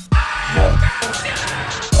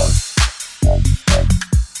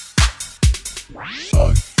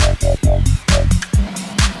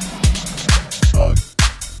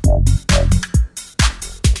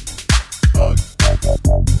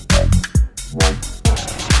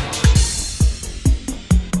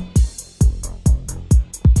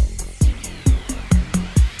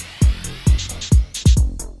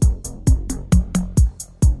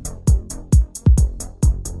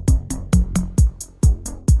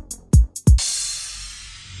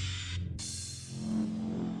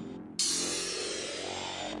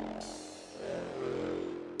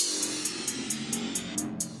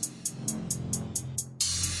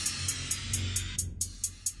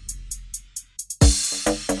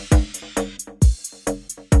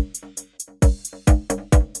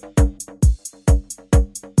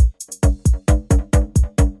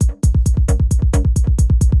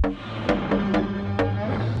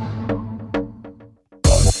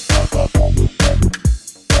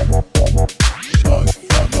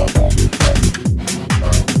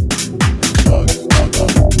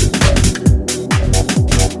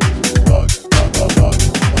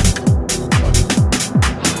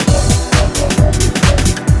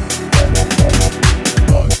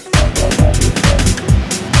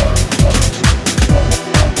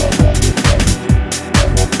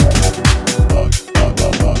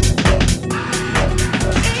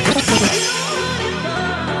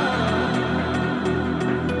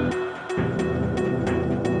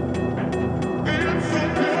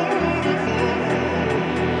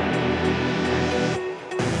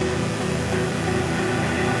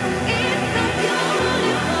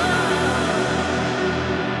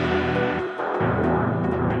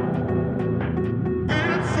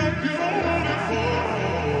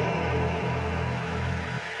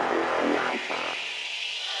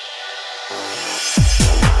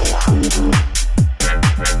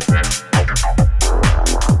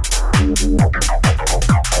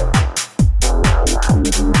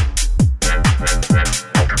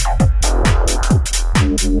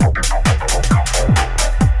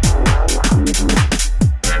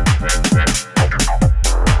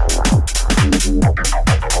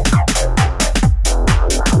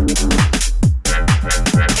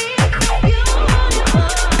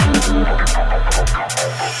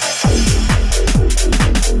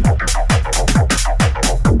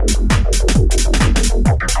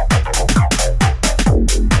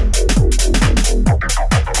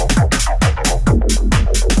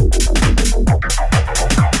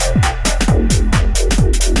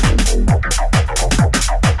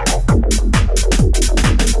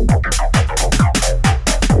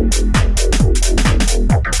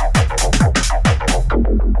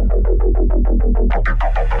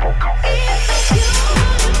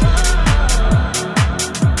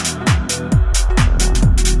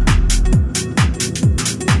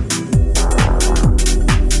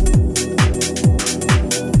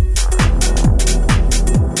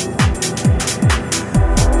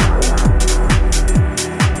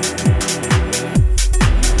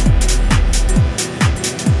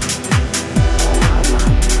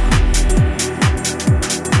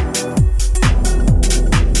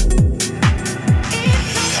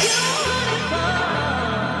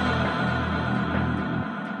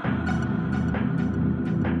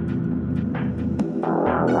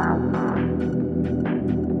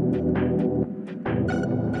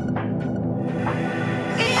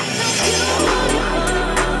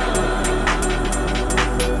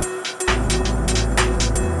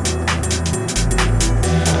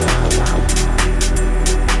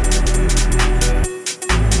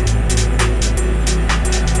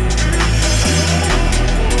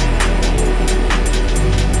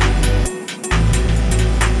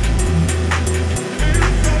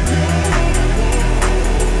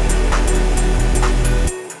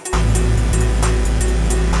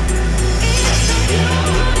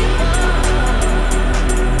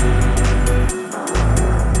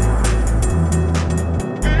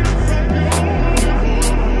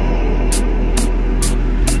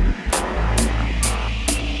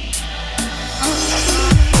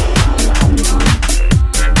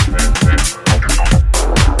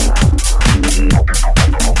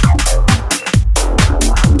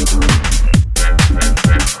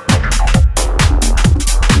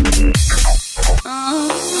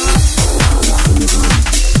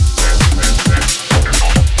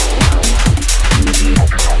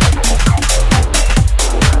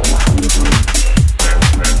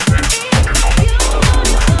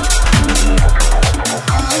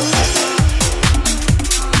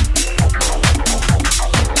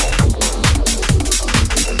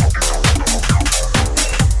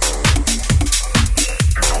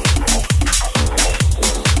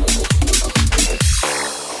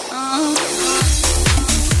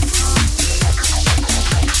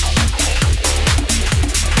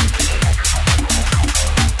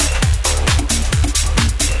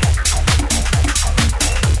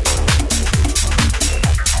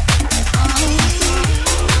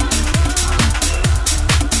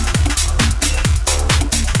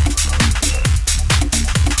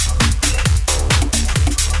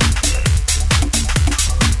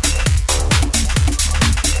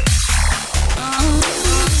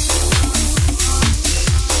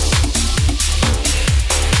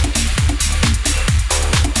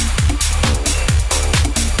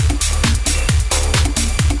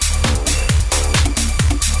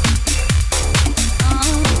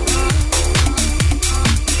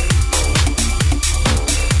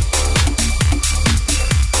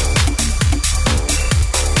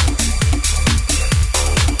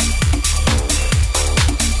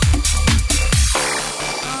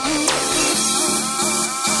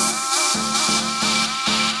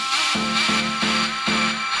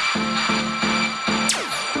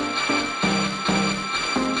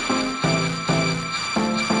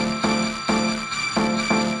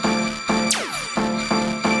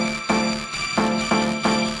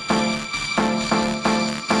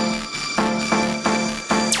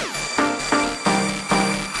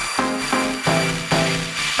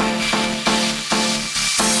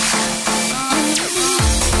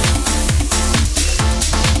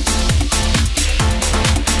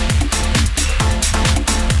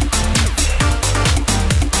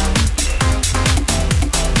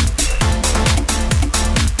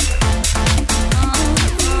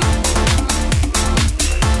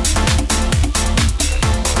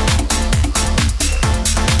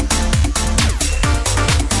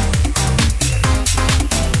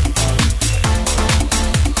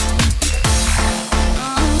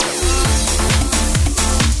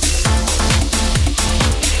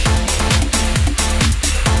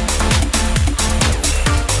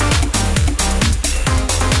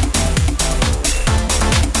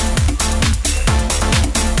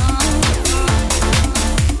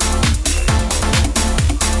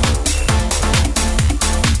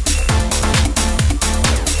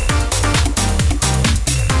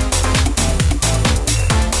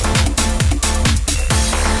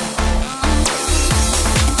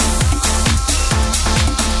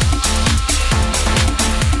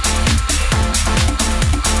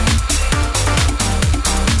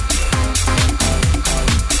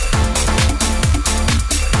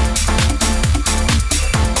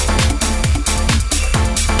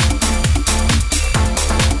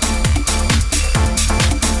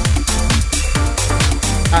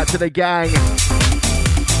 the gang.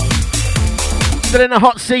 Still in the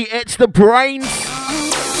hot seat, it's the Brainz.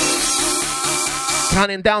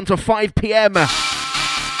 Counting down to 5 p.m.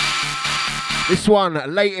 This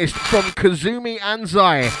one, latest from Kazumi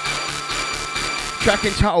Anzai. Track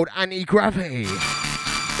entitled Anti-Gravity.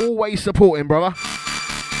 Always supporting, brother.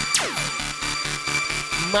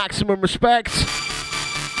 Maximum respect.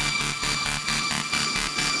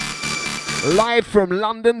 Live from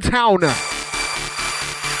London town.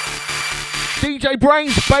 DJ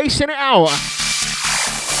Brainz basing it out.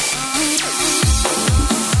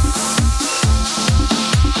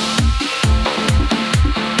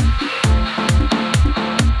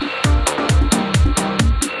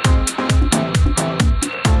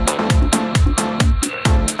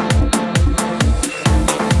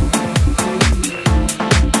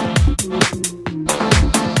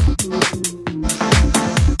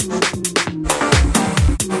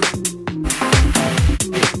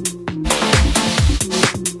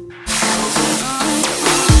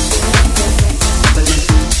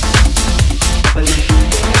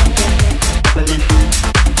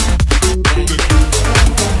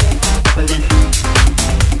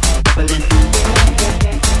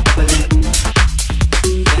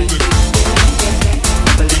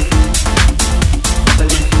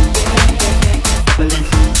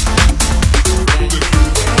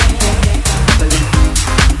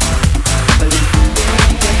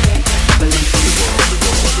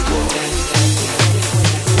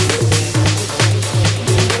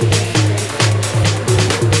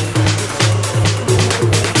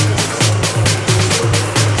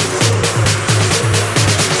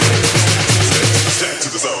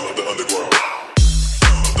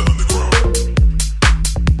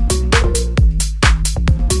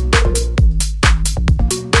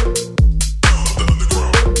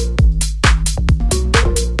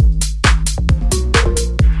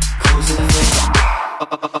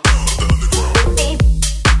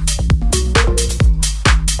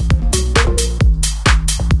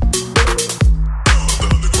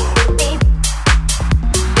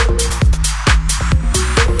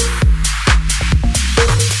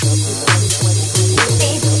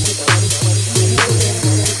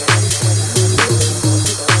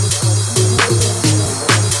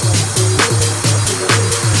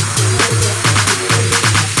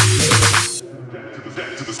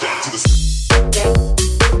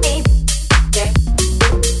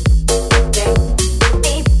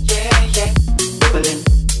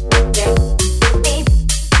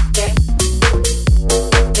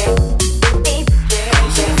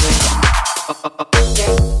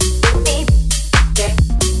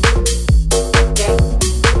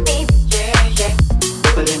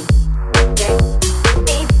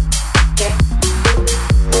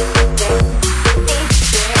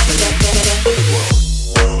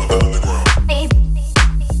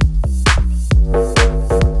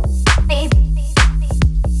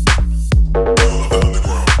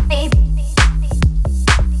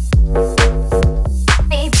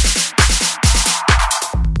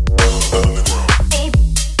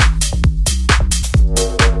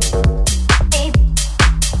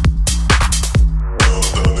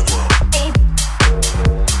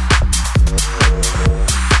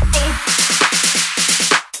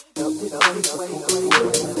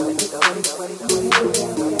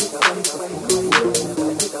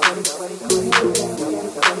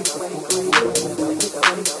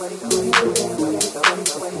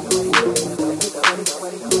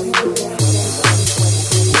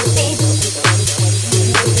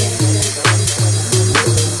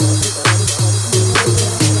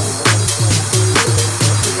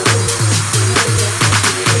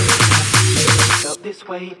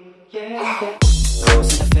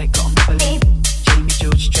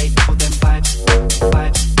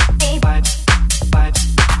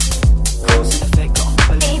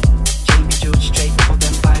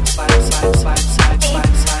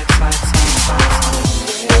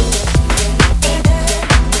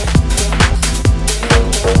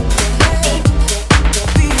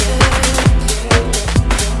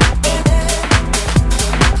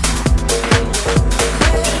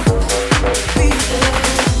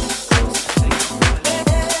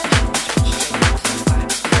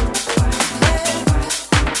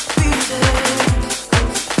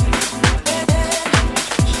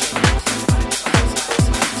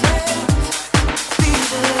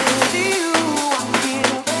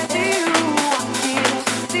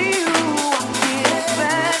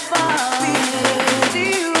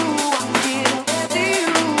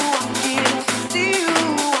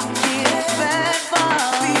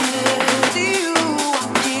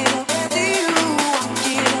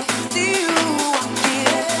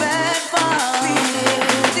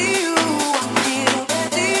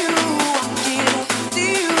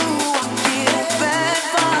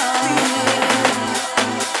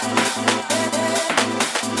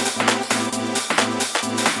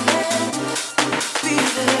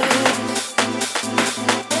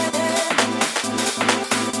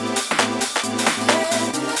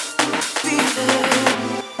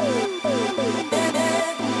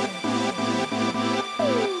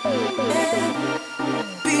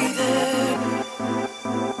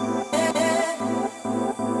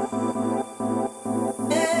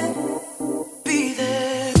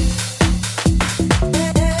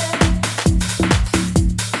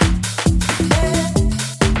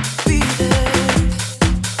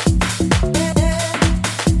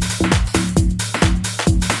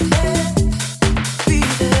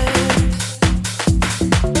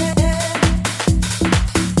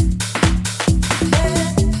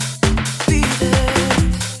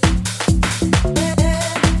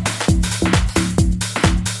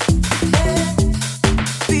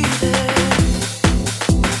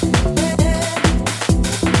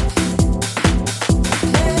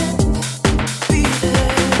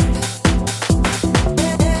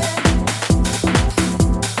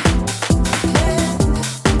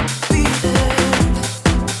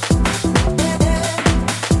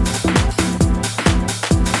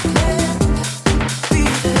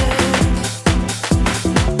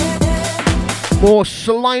 More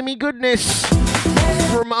slimy goodness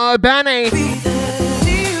from Urbane.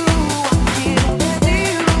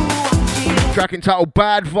 Track entitled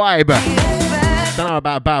Bad Vibe. Don't know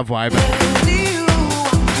about Bad Vibe.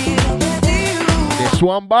 This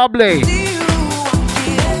one bubbly.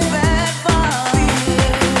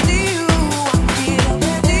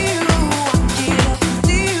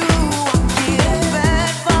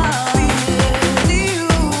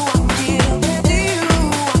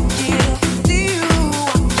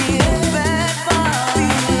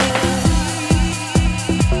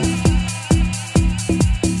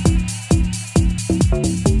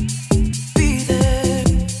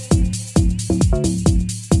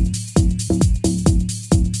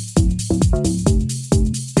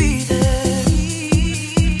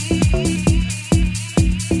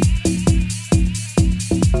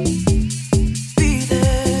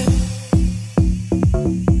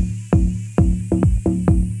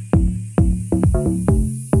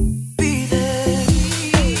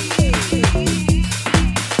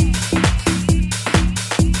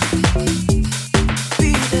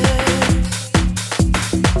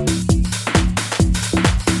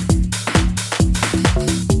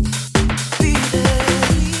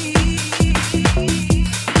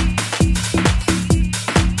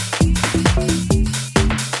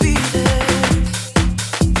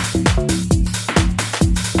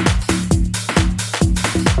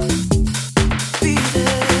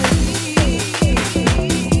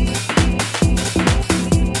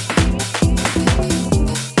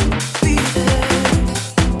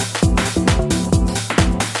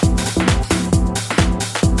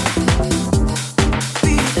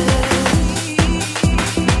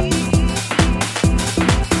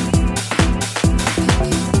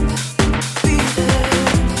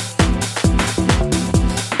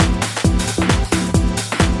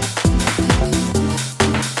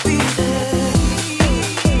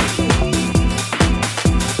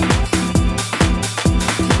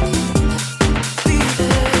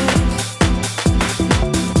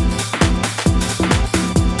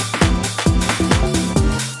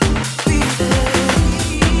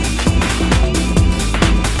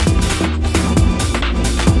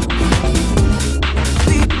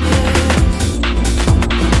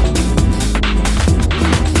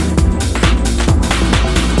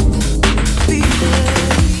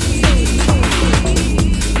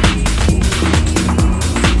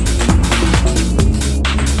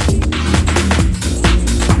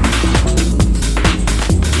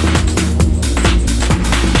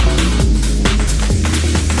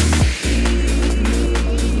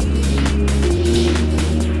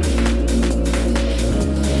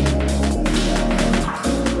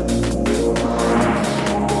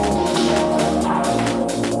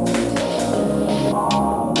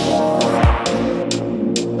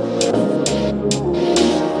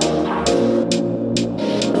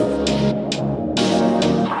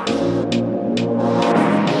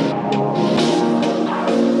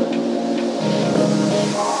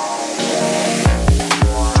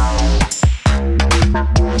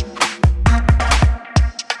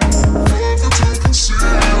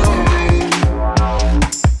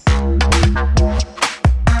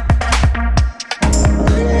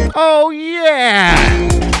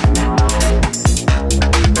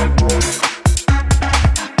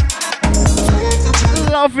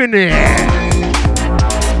 Loving it.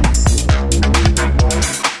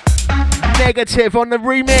 Negative on the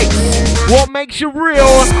remix. What makes you real?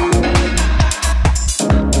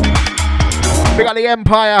 We got the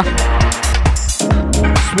Empire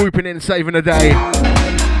swooping in, saving the day.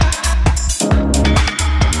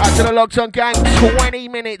 Out to the Locked On gang. 20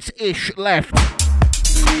 minutes ish left.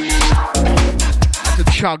 Had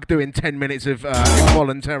to chug doing 10 minutes of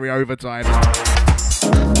involuntary overtime.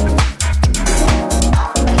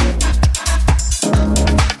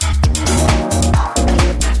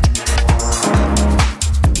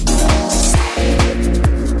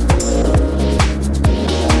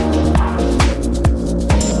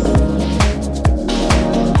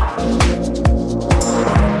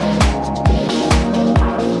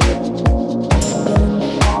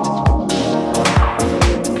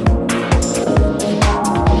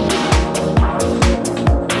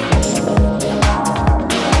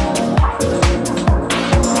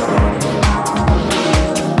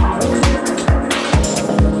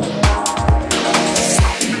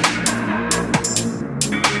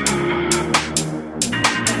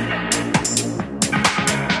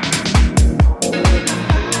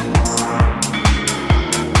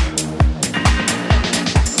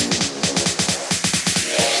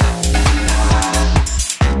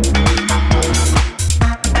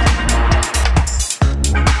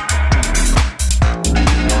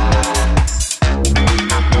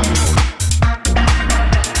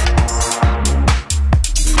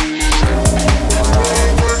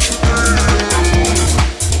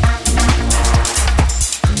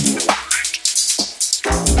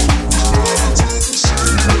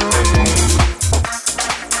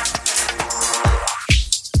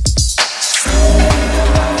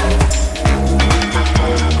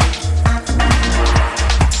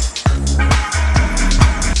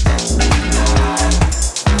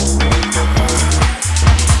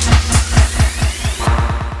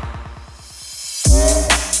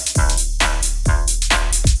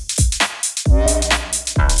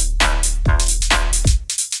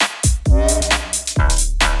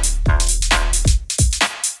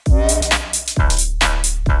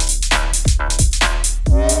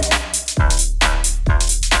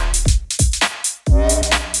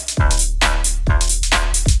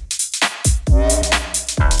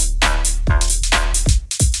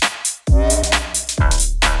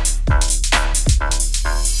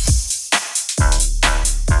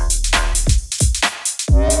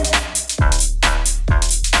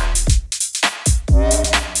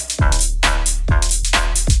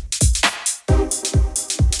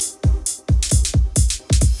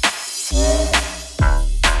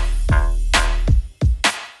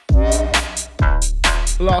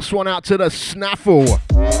 Last one out to the snaffle.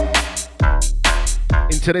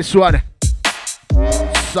 Into this one.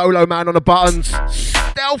 Solo man on the buttons.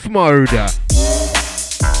 Stealth mode. Send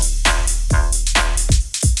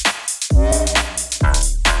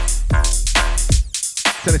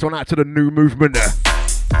this one out to the new movement.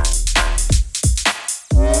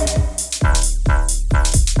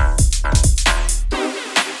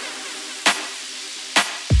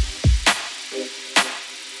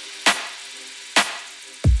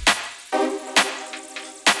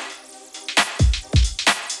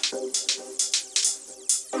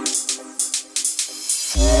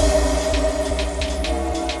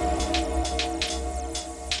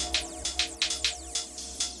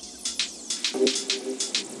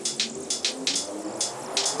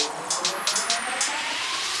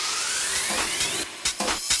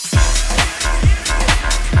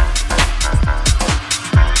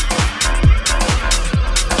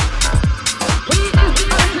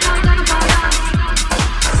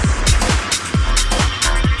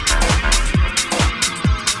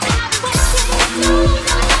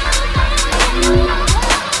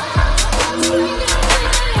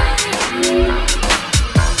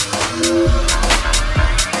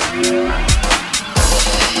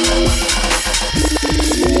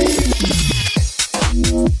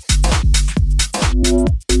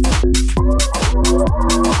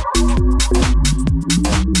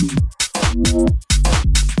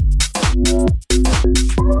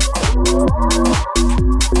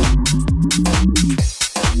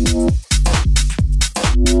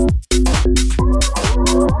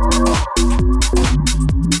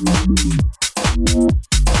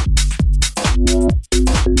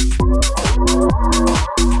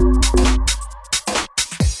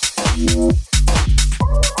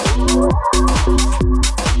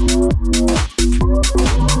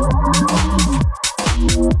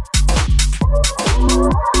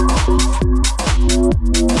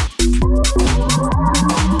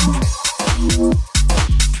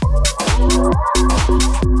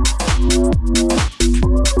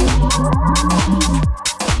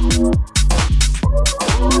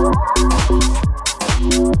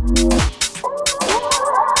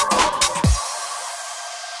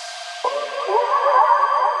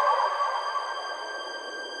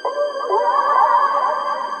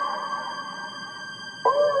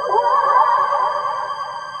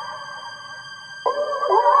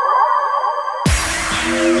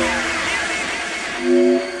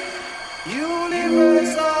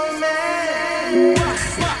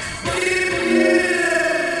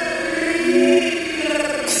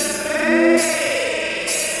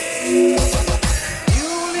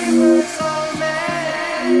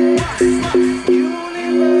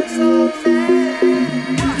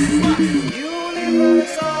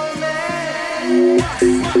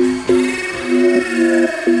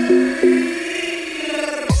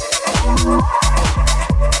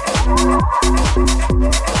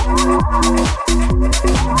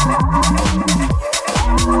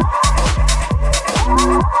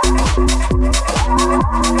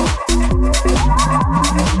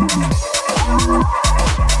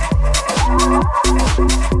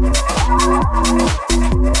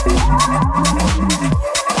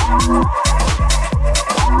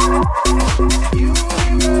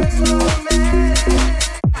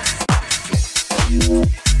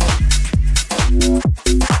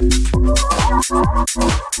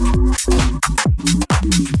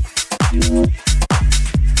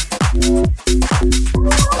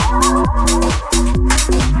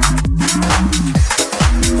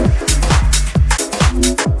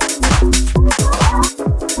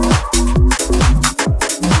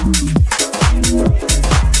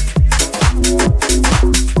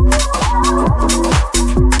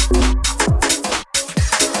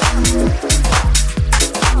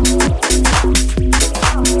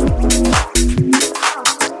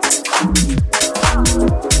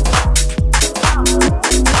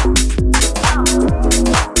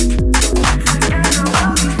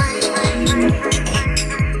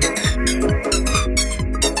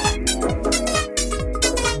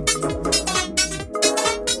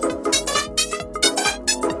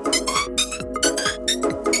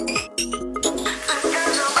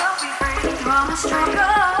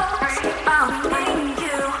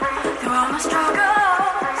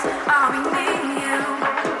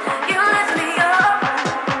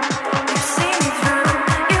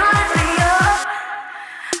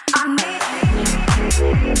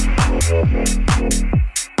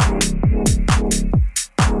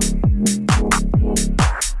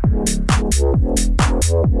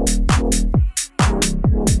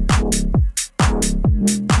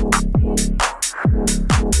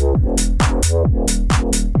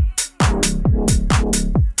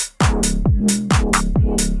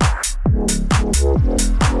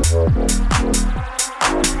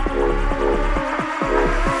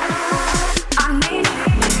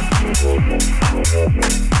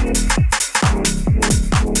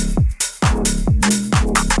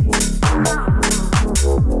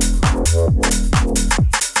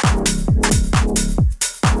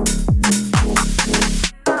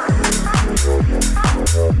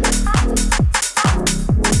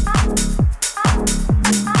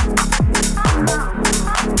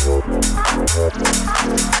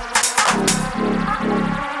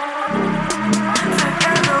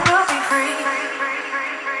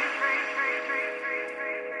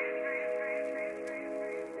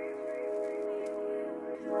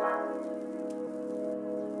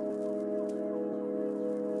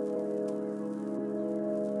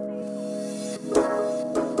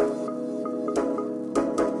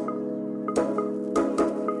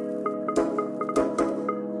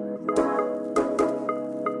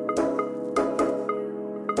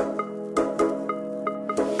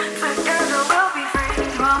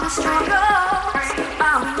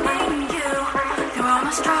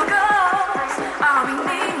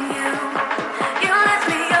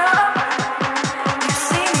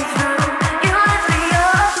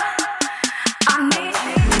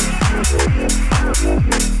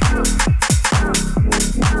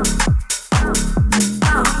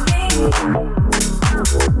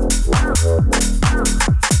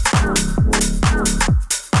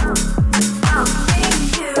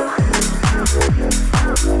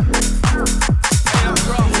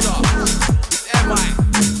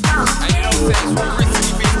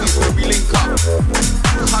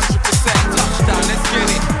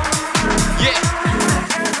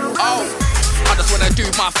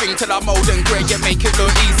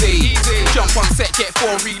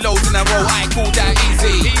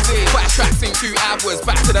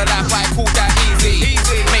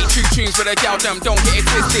 Don't get it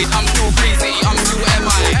twisted, I'm still breezy, I'm still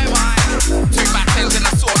MI. 2 back ends and a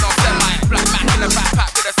sword on semi. Black Mac in a backpack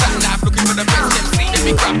with a sat nav, looking for the best MC. Let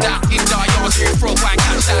me grab that, in die yards, you throw wine,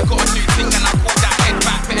 catch that. Got a new thing and I call that head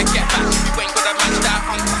back. Better get back, if you ain't gonna match that,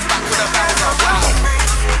 I'm back with a Bowser. Wow.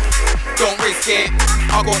 Don't risk it,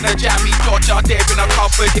 I got the jammy dodger there in a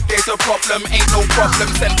cupboard. If there's a problem, ain't no problem,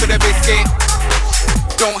 send for the biscuit.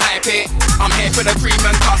 Don't hype it, I'm here for the cream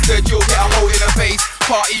and custard. You'll get a hole in the face.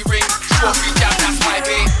 Party ring, strawberry jam, that's my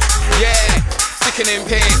bit. Yeah, sickening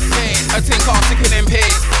piss. A thing called sickening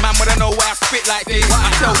piss. Man wanna know why I spit like this.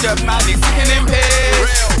 I tell them man it's sickening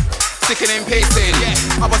piss. Sickening pissing.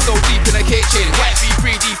 I was so deep in the kitchen. White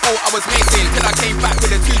V3 D4 I was missing. Till I came back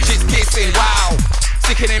with the 2 chicks kissing. Wow.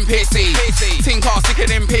 Sickening pissy, ting car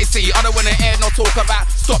sickening pissy. I don't wanna air no talk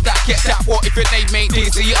about. Stop that, get that. What if your name ain't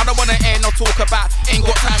dizzy? I don't wanna air no talk about. Ain't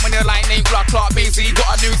got time when your line ain't blood clot busy.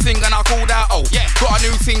 Got a new thing and I called out. Oh yeah, got a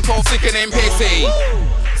new thing called sickening pissy.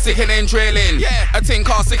 Sickening drilling, a thing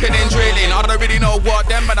called sickening drilling. I don't really know what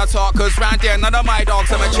them but I talk, cause round there none of my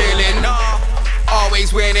dogs are chilling. Nah.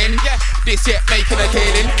 Always winning, this yet making a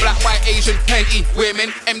killing. Black, white, Asian, plenty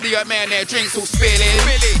women. MD a man, their drinks all spilling.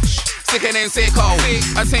 Village. Sickening sicko,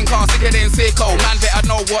 a thing called sickening sicko. Man better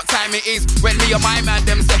know what time it is when me and my man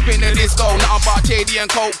them step in the disco. Nothing but JD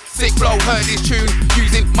and Coke, sick flow. Heard this tune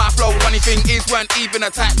using my flow. Funny thing is, weren't even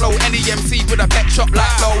a tight flow. Any MC with a pet shop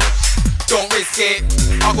like flow. Don't risk it.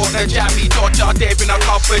 I got the jammy dodger there in a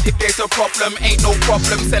cupboard. If there's a problem, ain't no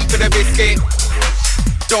problem. Send for the biscuit.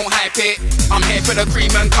 Don't hype it. I'm here for the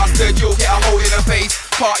cream and custard. You'll get a hole in the face.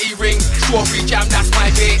 Party ring, strawberry jam, that's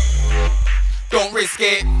my bit. Don't risk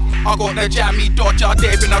it. I got the jammy dodger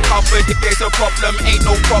there in a cupboard. If there's a problem, ain't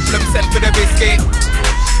no problem. Send for the biscuit.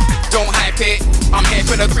 Don't hype it. I'm here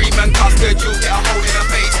for the cream and custard. You'll get a hole in the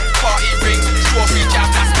face. Party ring, strawberry jam,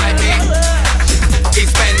 that's my bit.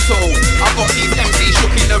 It's mental. I got these MCs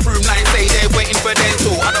shook in the room like say they're waiting for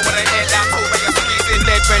dental. I don't wanna hear that talk, but you're squeezing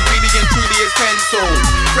lead when really and truly it's pencil.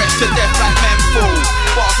 Fresh to death like menthol.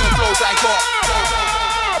 Bars and flows I got.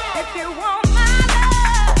 If you want my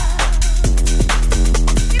love, if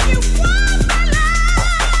you want my love, my love,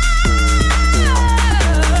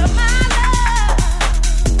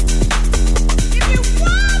 if you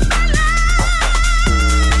want my love,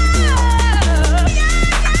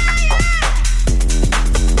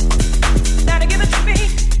 gotta give it to me,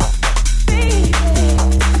 baby.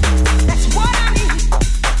 That's what I need.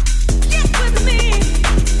 Get with me.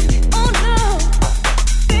 Oh no,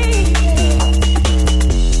 baby.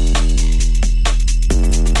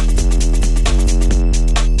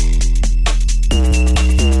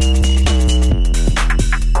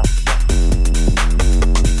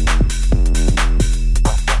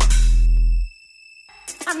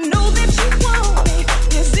 I know that you want me.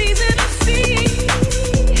 It's easy to see.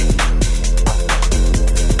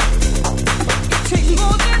 It takes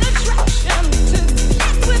more than attraction to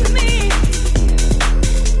get with me.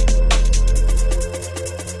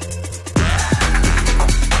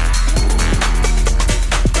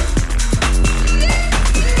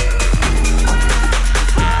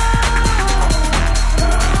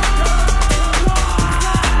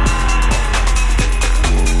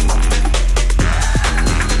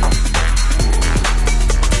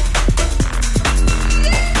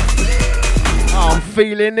 I'm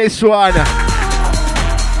feeling this one.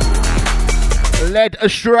 Led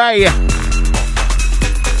astray.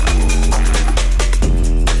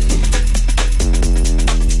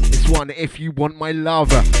 This one, if you want my love.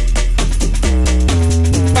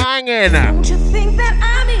 Banging. Don't you think that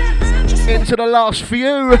I'm easy? Into the last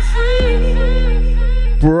few.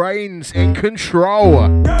 Brainz in control.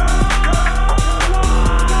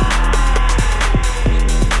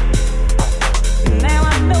 Now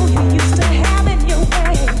I know you used to have it your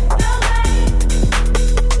way.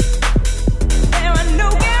 There are no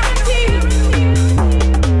guarantees.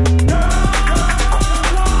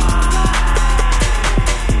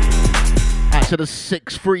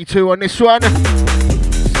 3-2 on this one.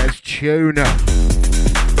 Says tune.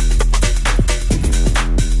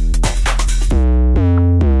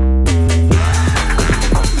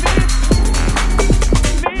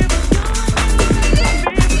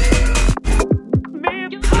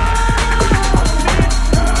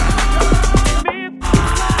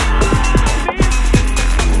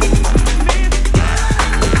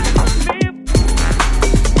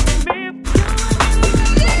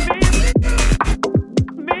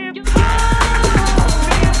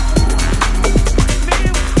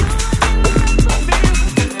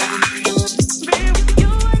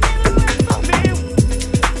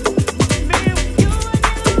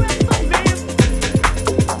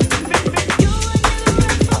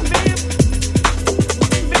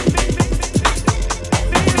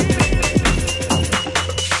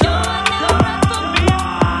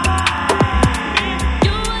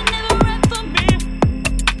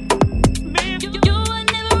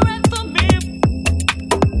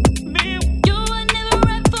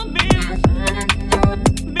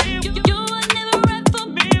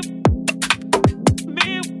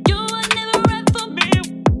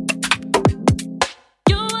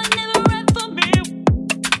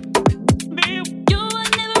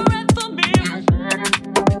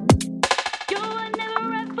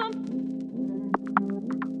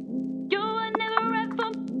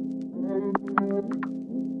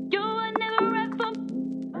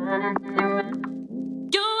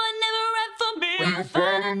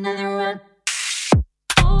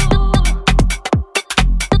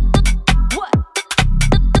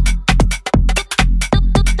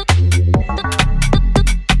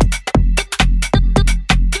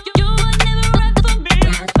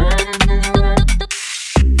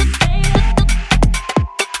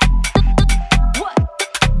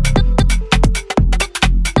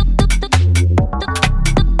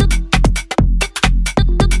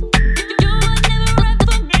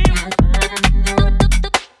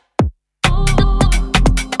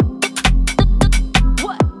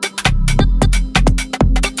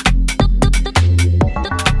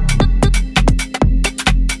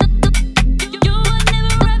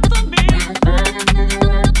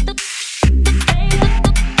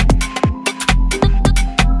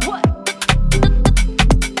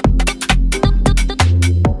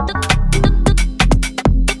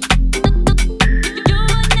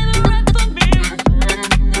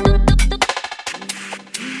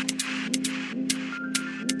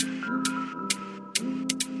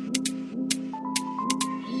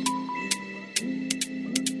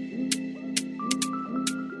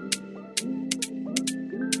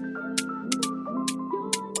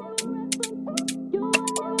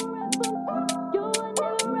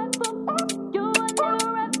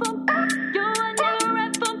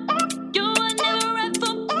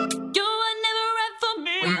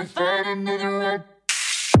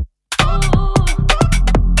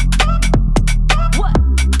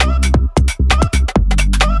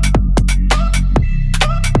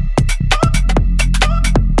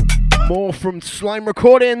 From Slime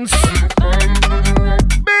Recordings.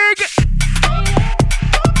 Big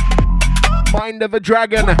Mind of a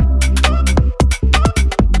Dragon.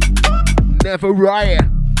 Never right.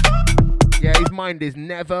 Yeah, his mind is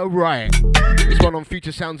never right. This one on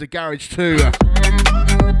Future Sounds of Garage too.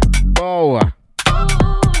 Oh.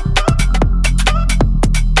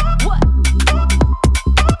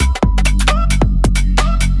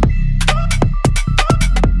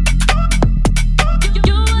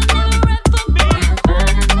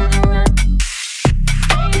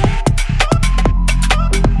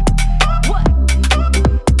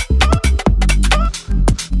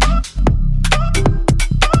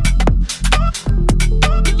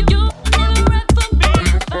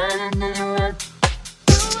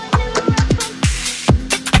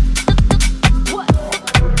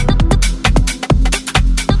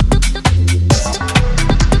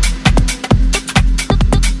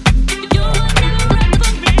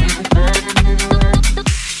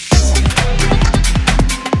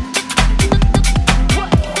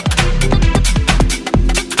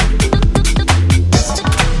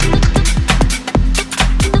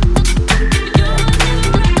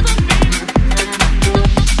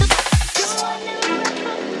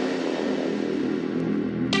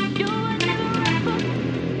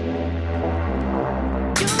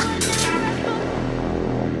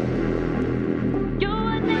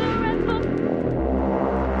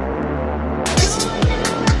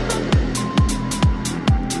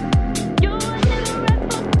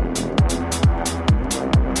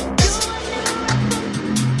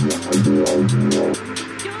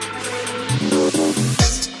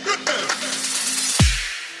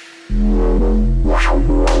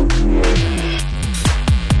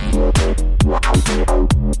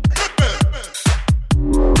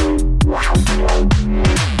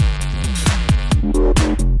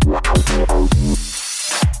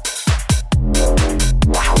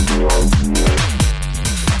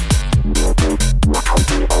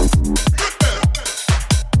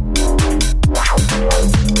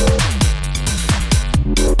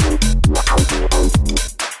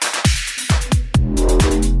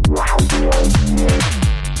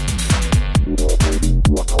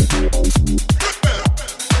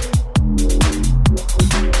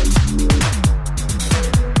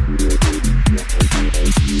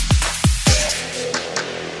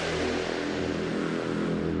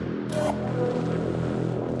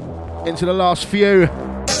 to the last few.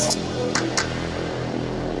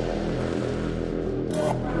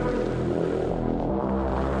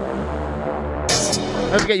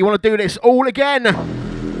 Don't forget, you want to do this all again.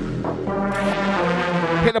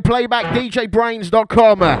 Hit the playback,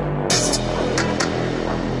 djbrainz.com.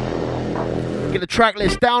 Get the track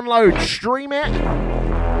list, download, stream it,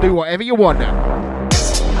 do whatever you want.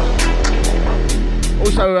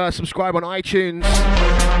 Also, subscribe on iTunes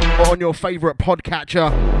or on your favourite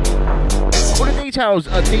podcatcher. All the details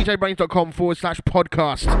at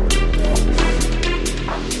djbrainz.com/podcast.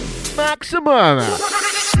 Maximum.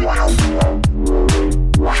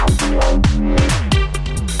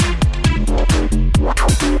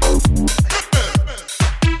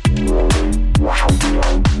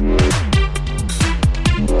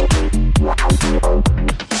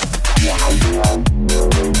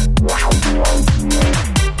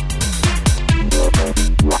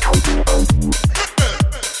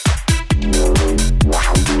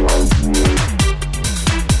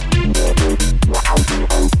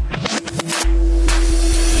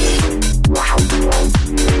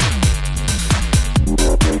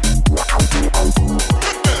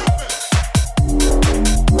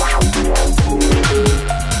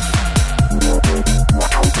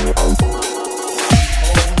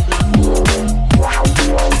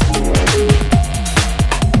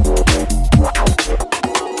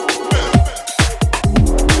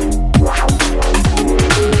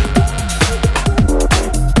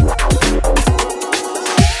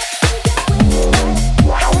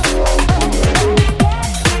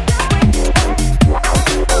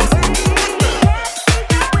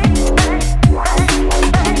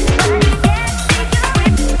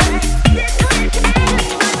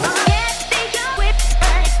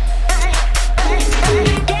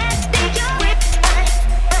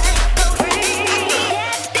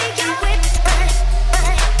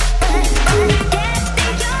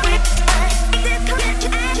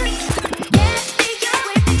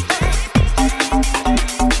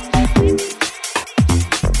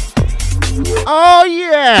 Oh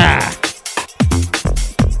yeah!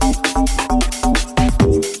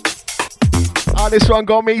 Oh, this one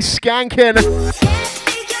got me skanking.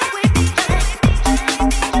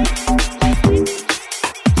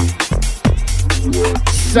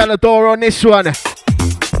 Celador on this one.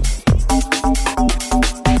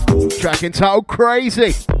 Track entitled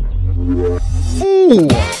Crazy. Ooh.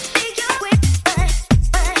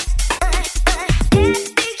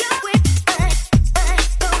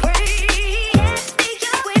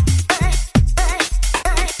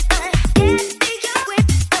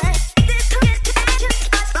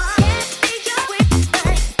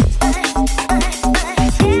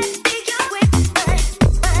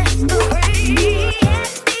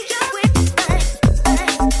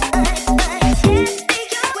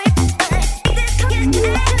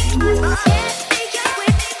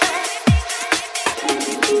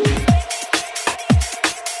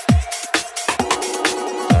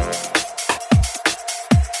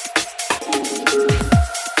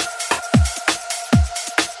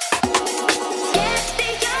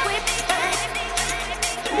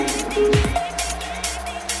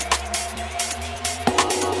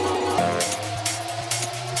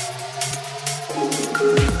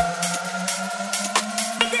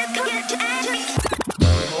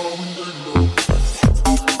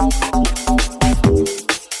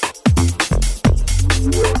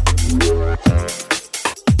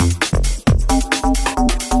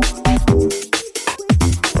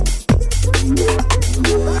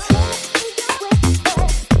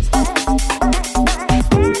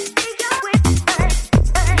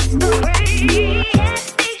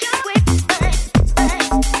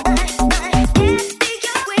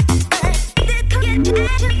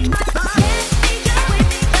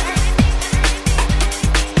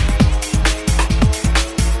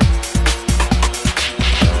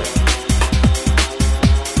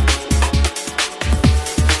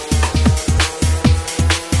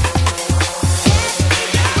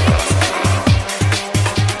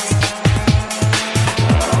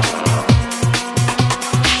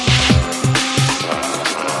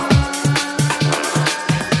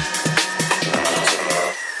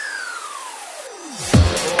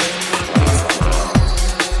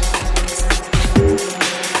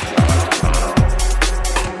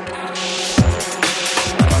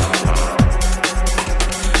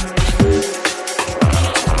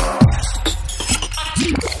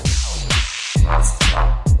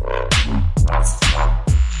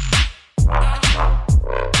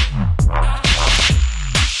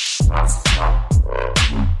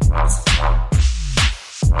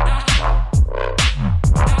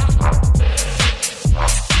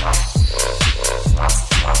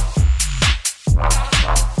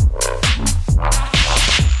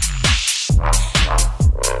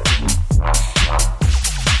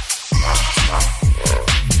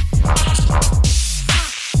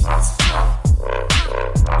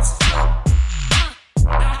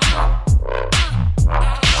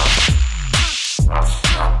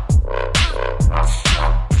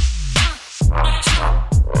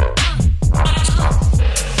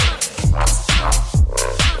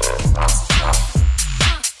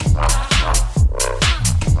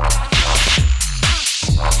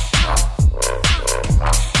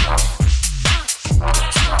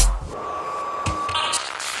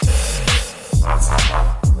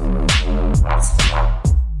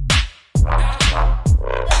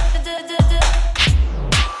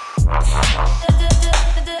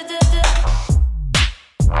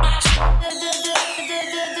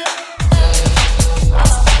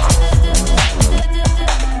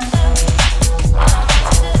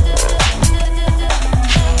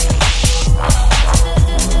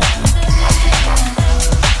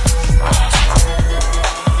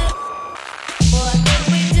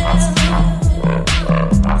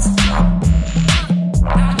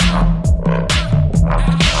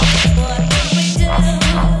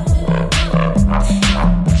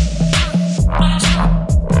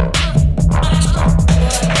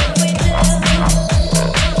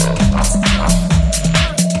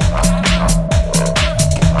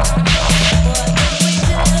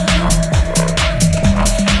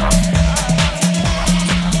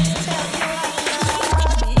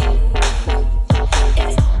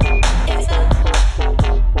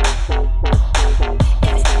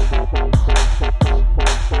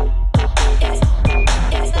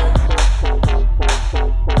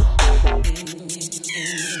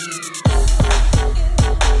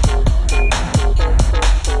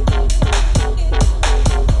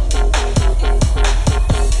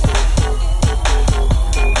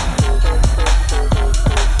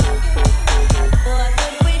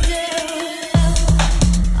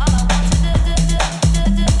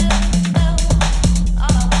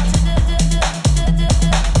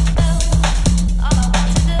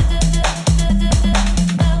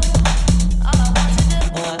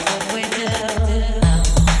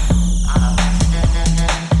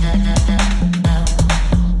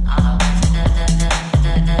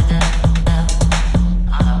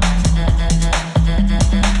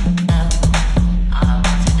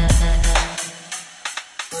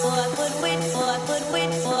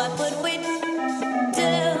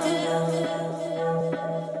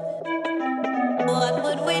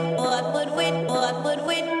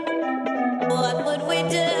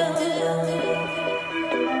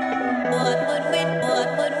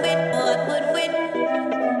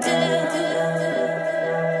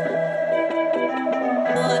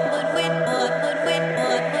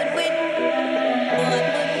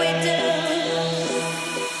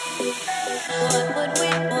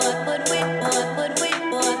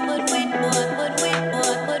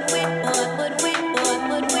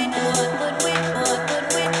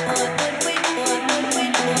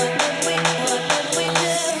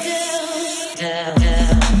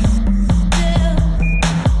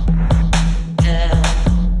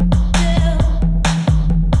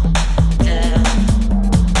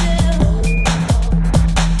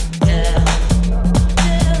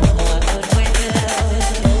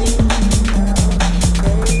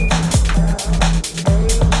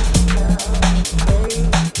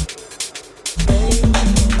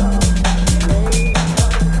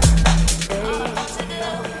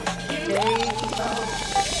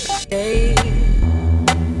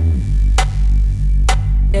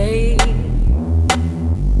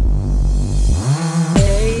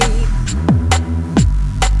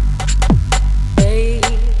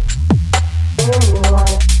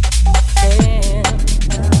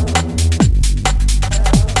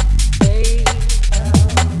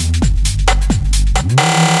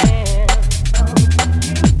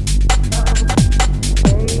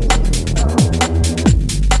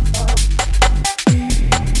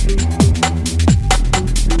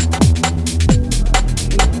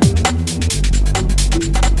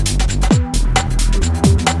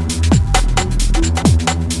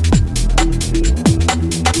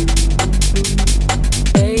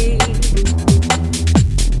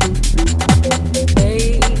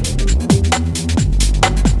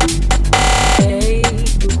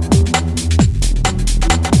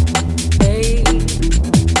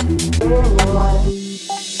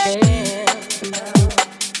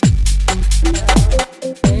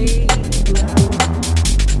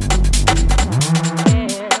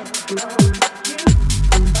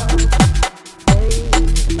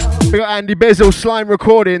 Andy Bezel Slime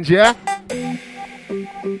Recordings, yeah?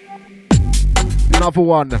 Another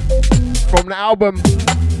one from the album.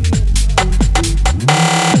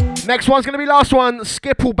 Next one's going to be last one.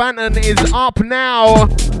 Skipple Banton is up now.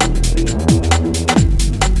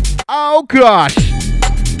 Oh gosh.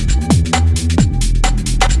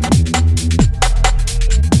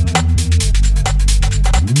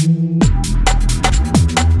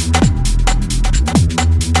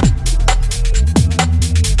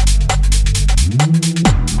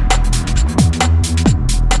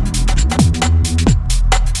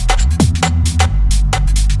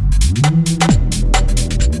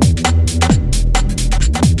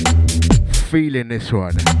 Feeling this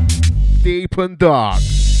one. Deep and dark.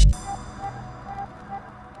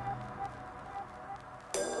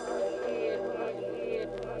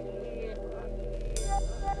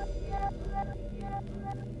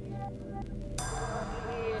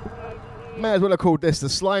 May as well have called this the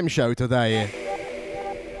Slime Show today.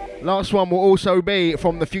 Last one will also be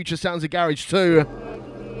from the Future Sounds of Garage 2.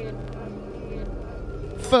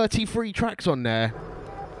 33 tracks on there.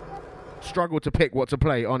 Struggle to pick what to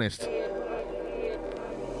play, honest.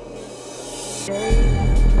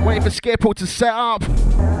 Waiting for Skipple to set up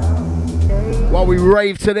while we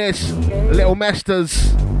rave to this. Little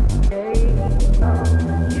Mesters.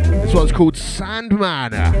 This one's called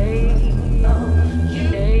Sandman.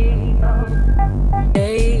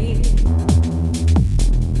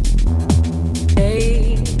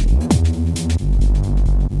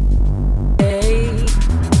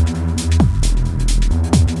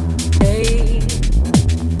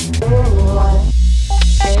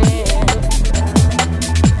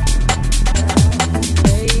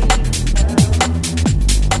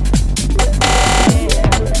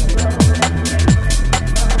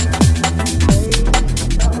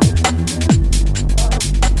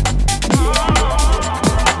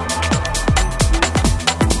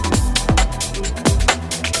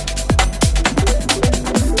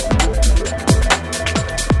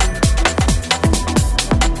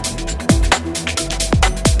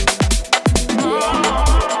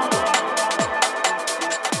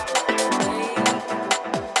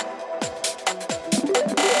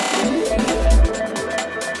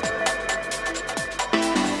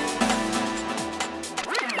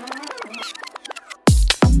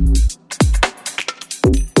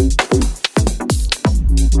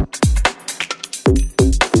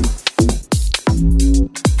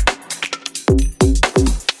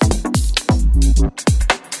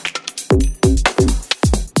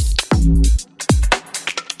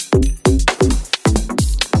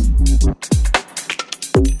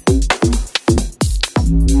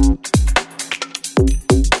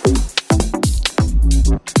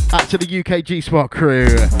 To the UK G-Spot crew.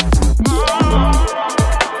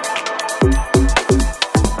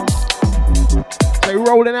 So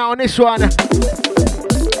rolling out on this one.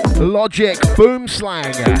 Logic Boom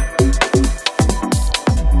Slang.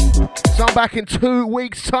 So I'm back in 2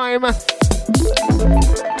 weeks' time.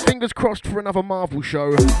 Fingers crossed for another Marvel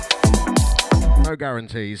show. No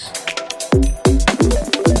guarantees.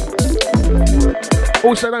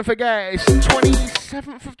 Also, don't forget, it's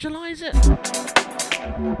 27th of July, is it?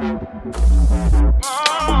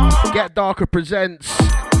 Get Darker presents,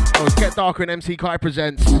 or Get Darker and MC Kai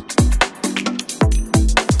presents.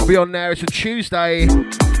 I'll be on there. It's a Tuesday.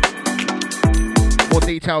 More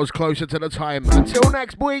details closer to the time. Until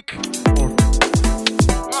next week.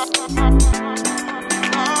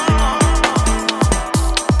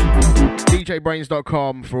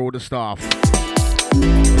 DJBrainz.com for all the stuff.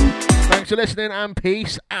 Thanks for listening and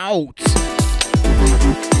peace out.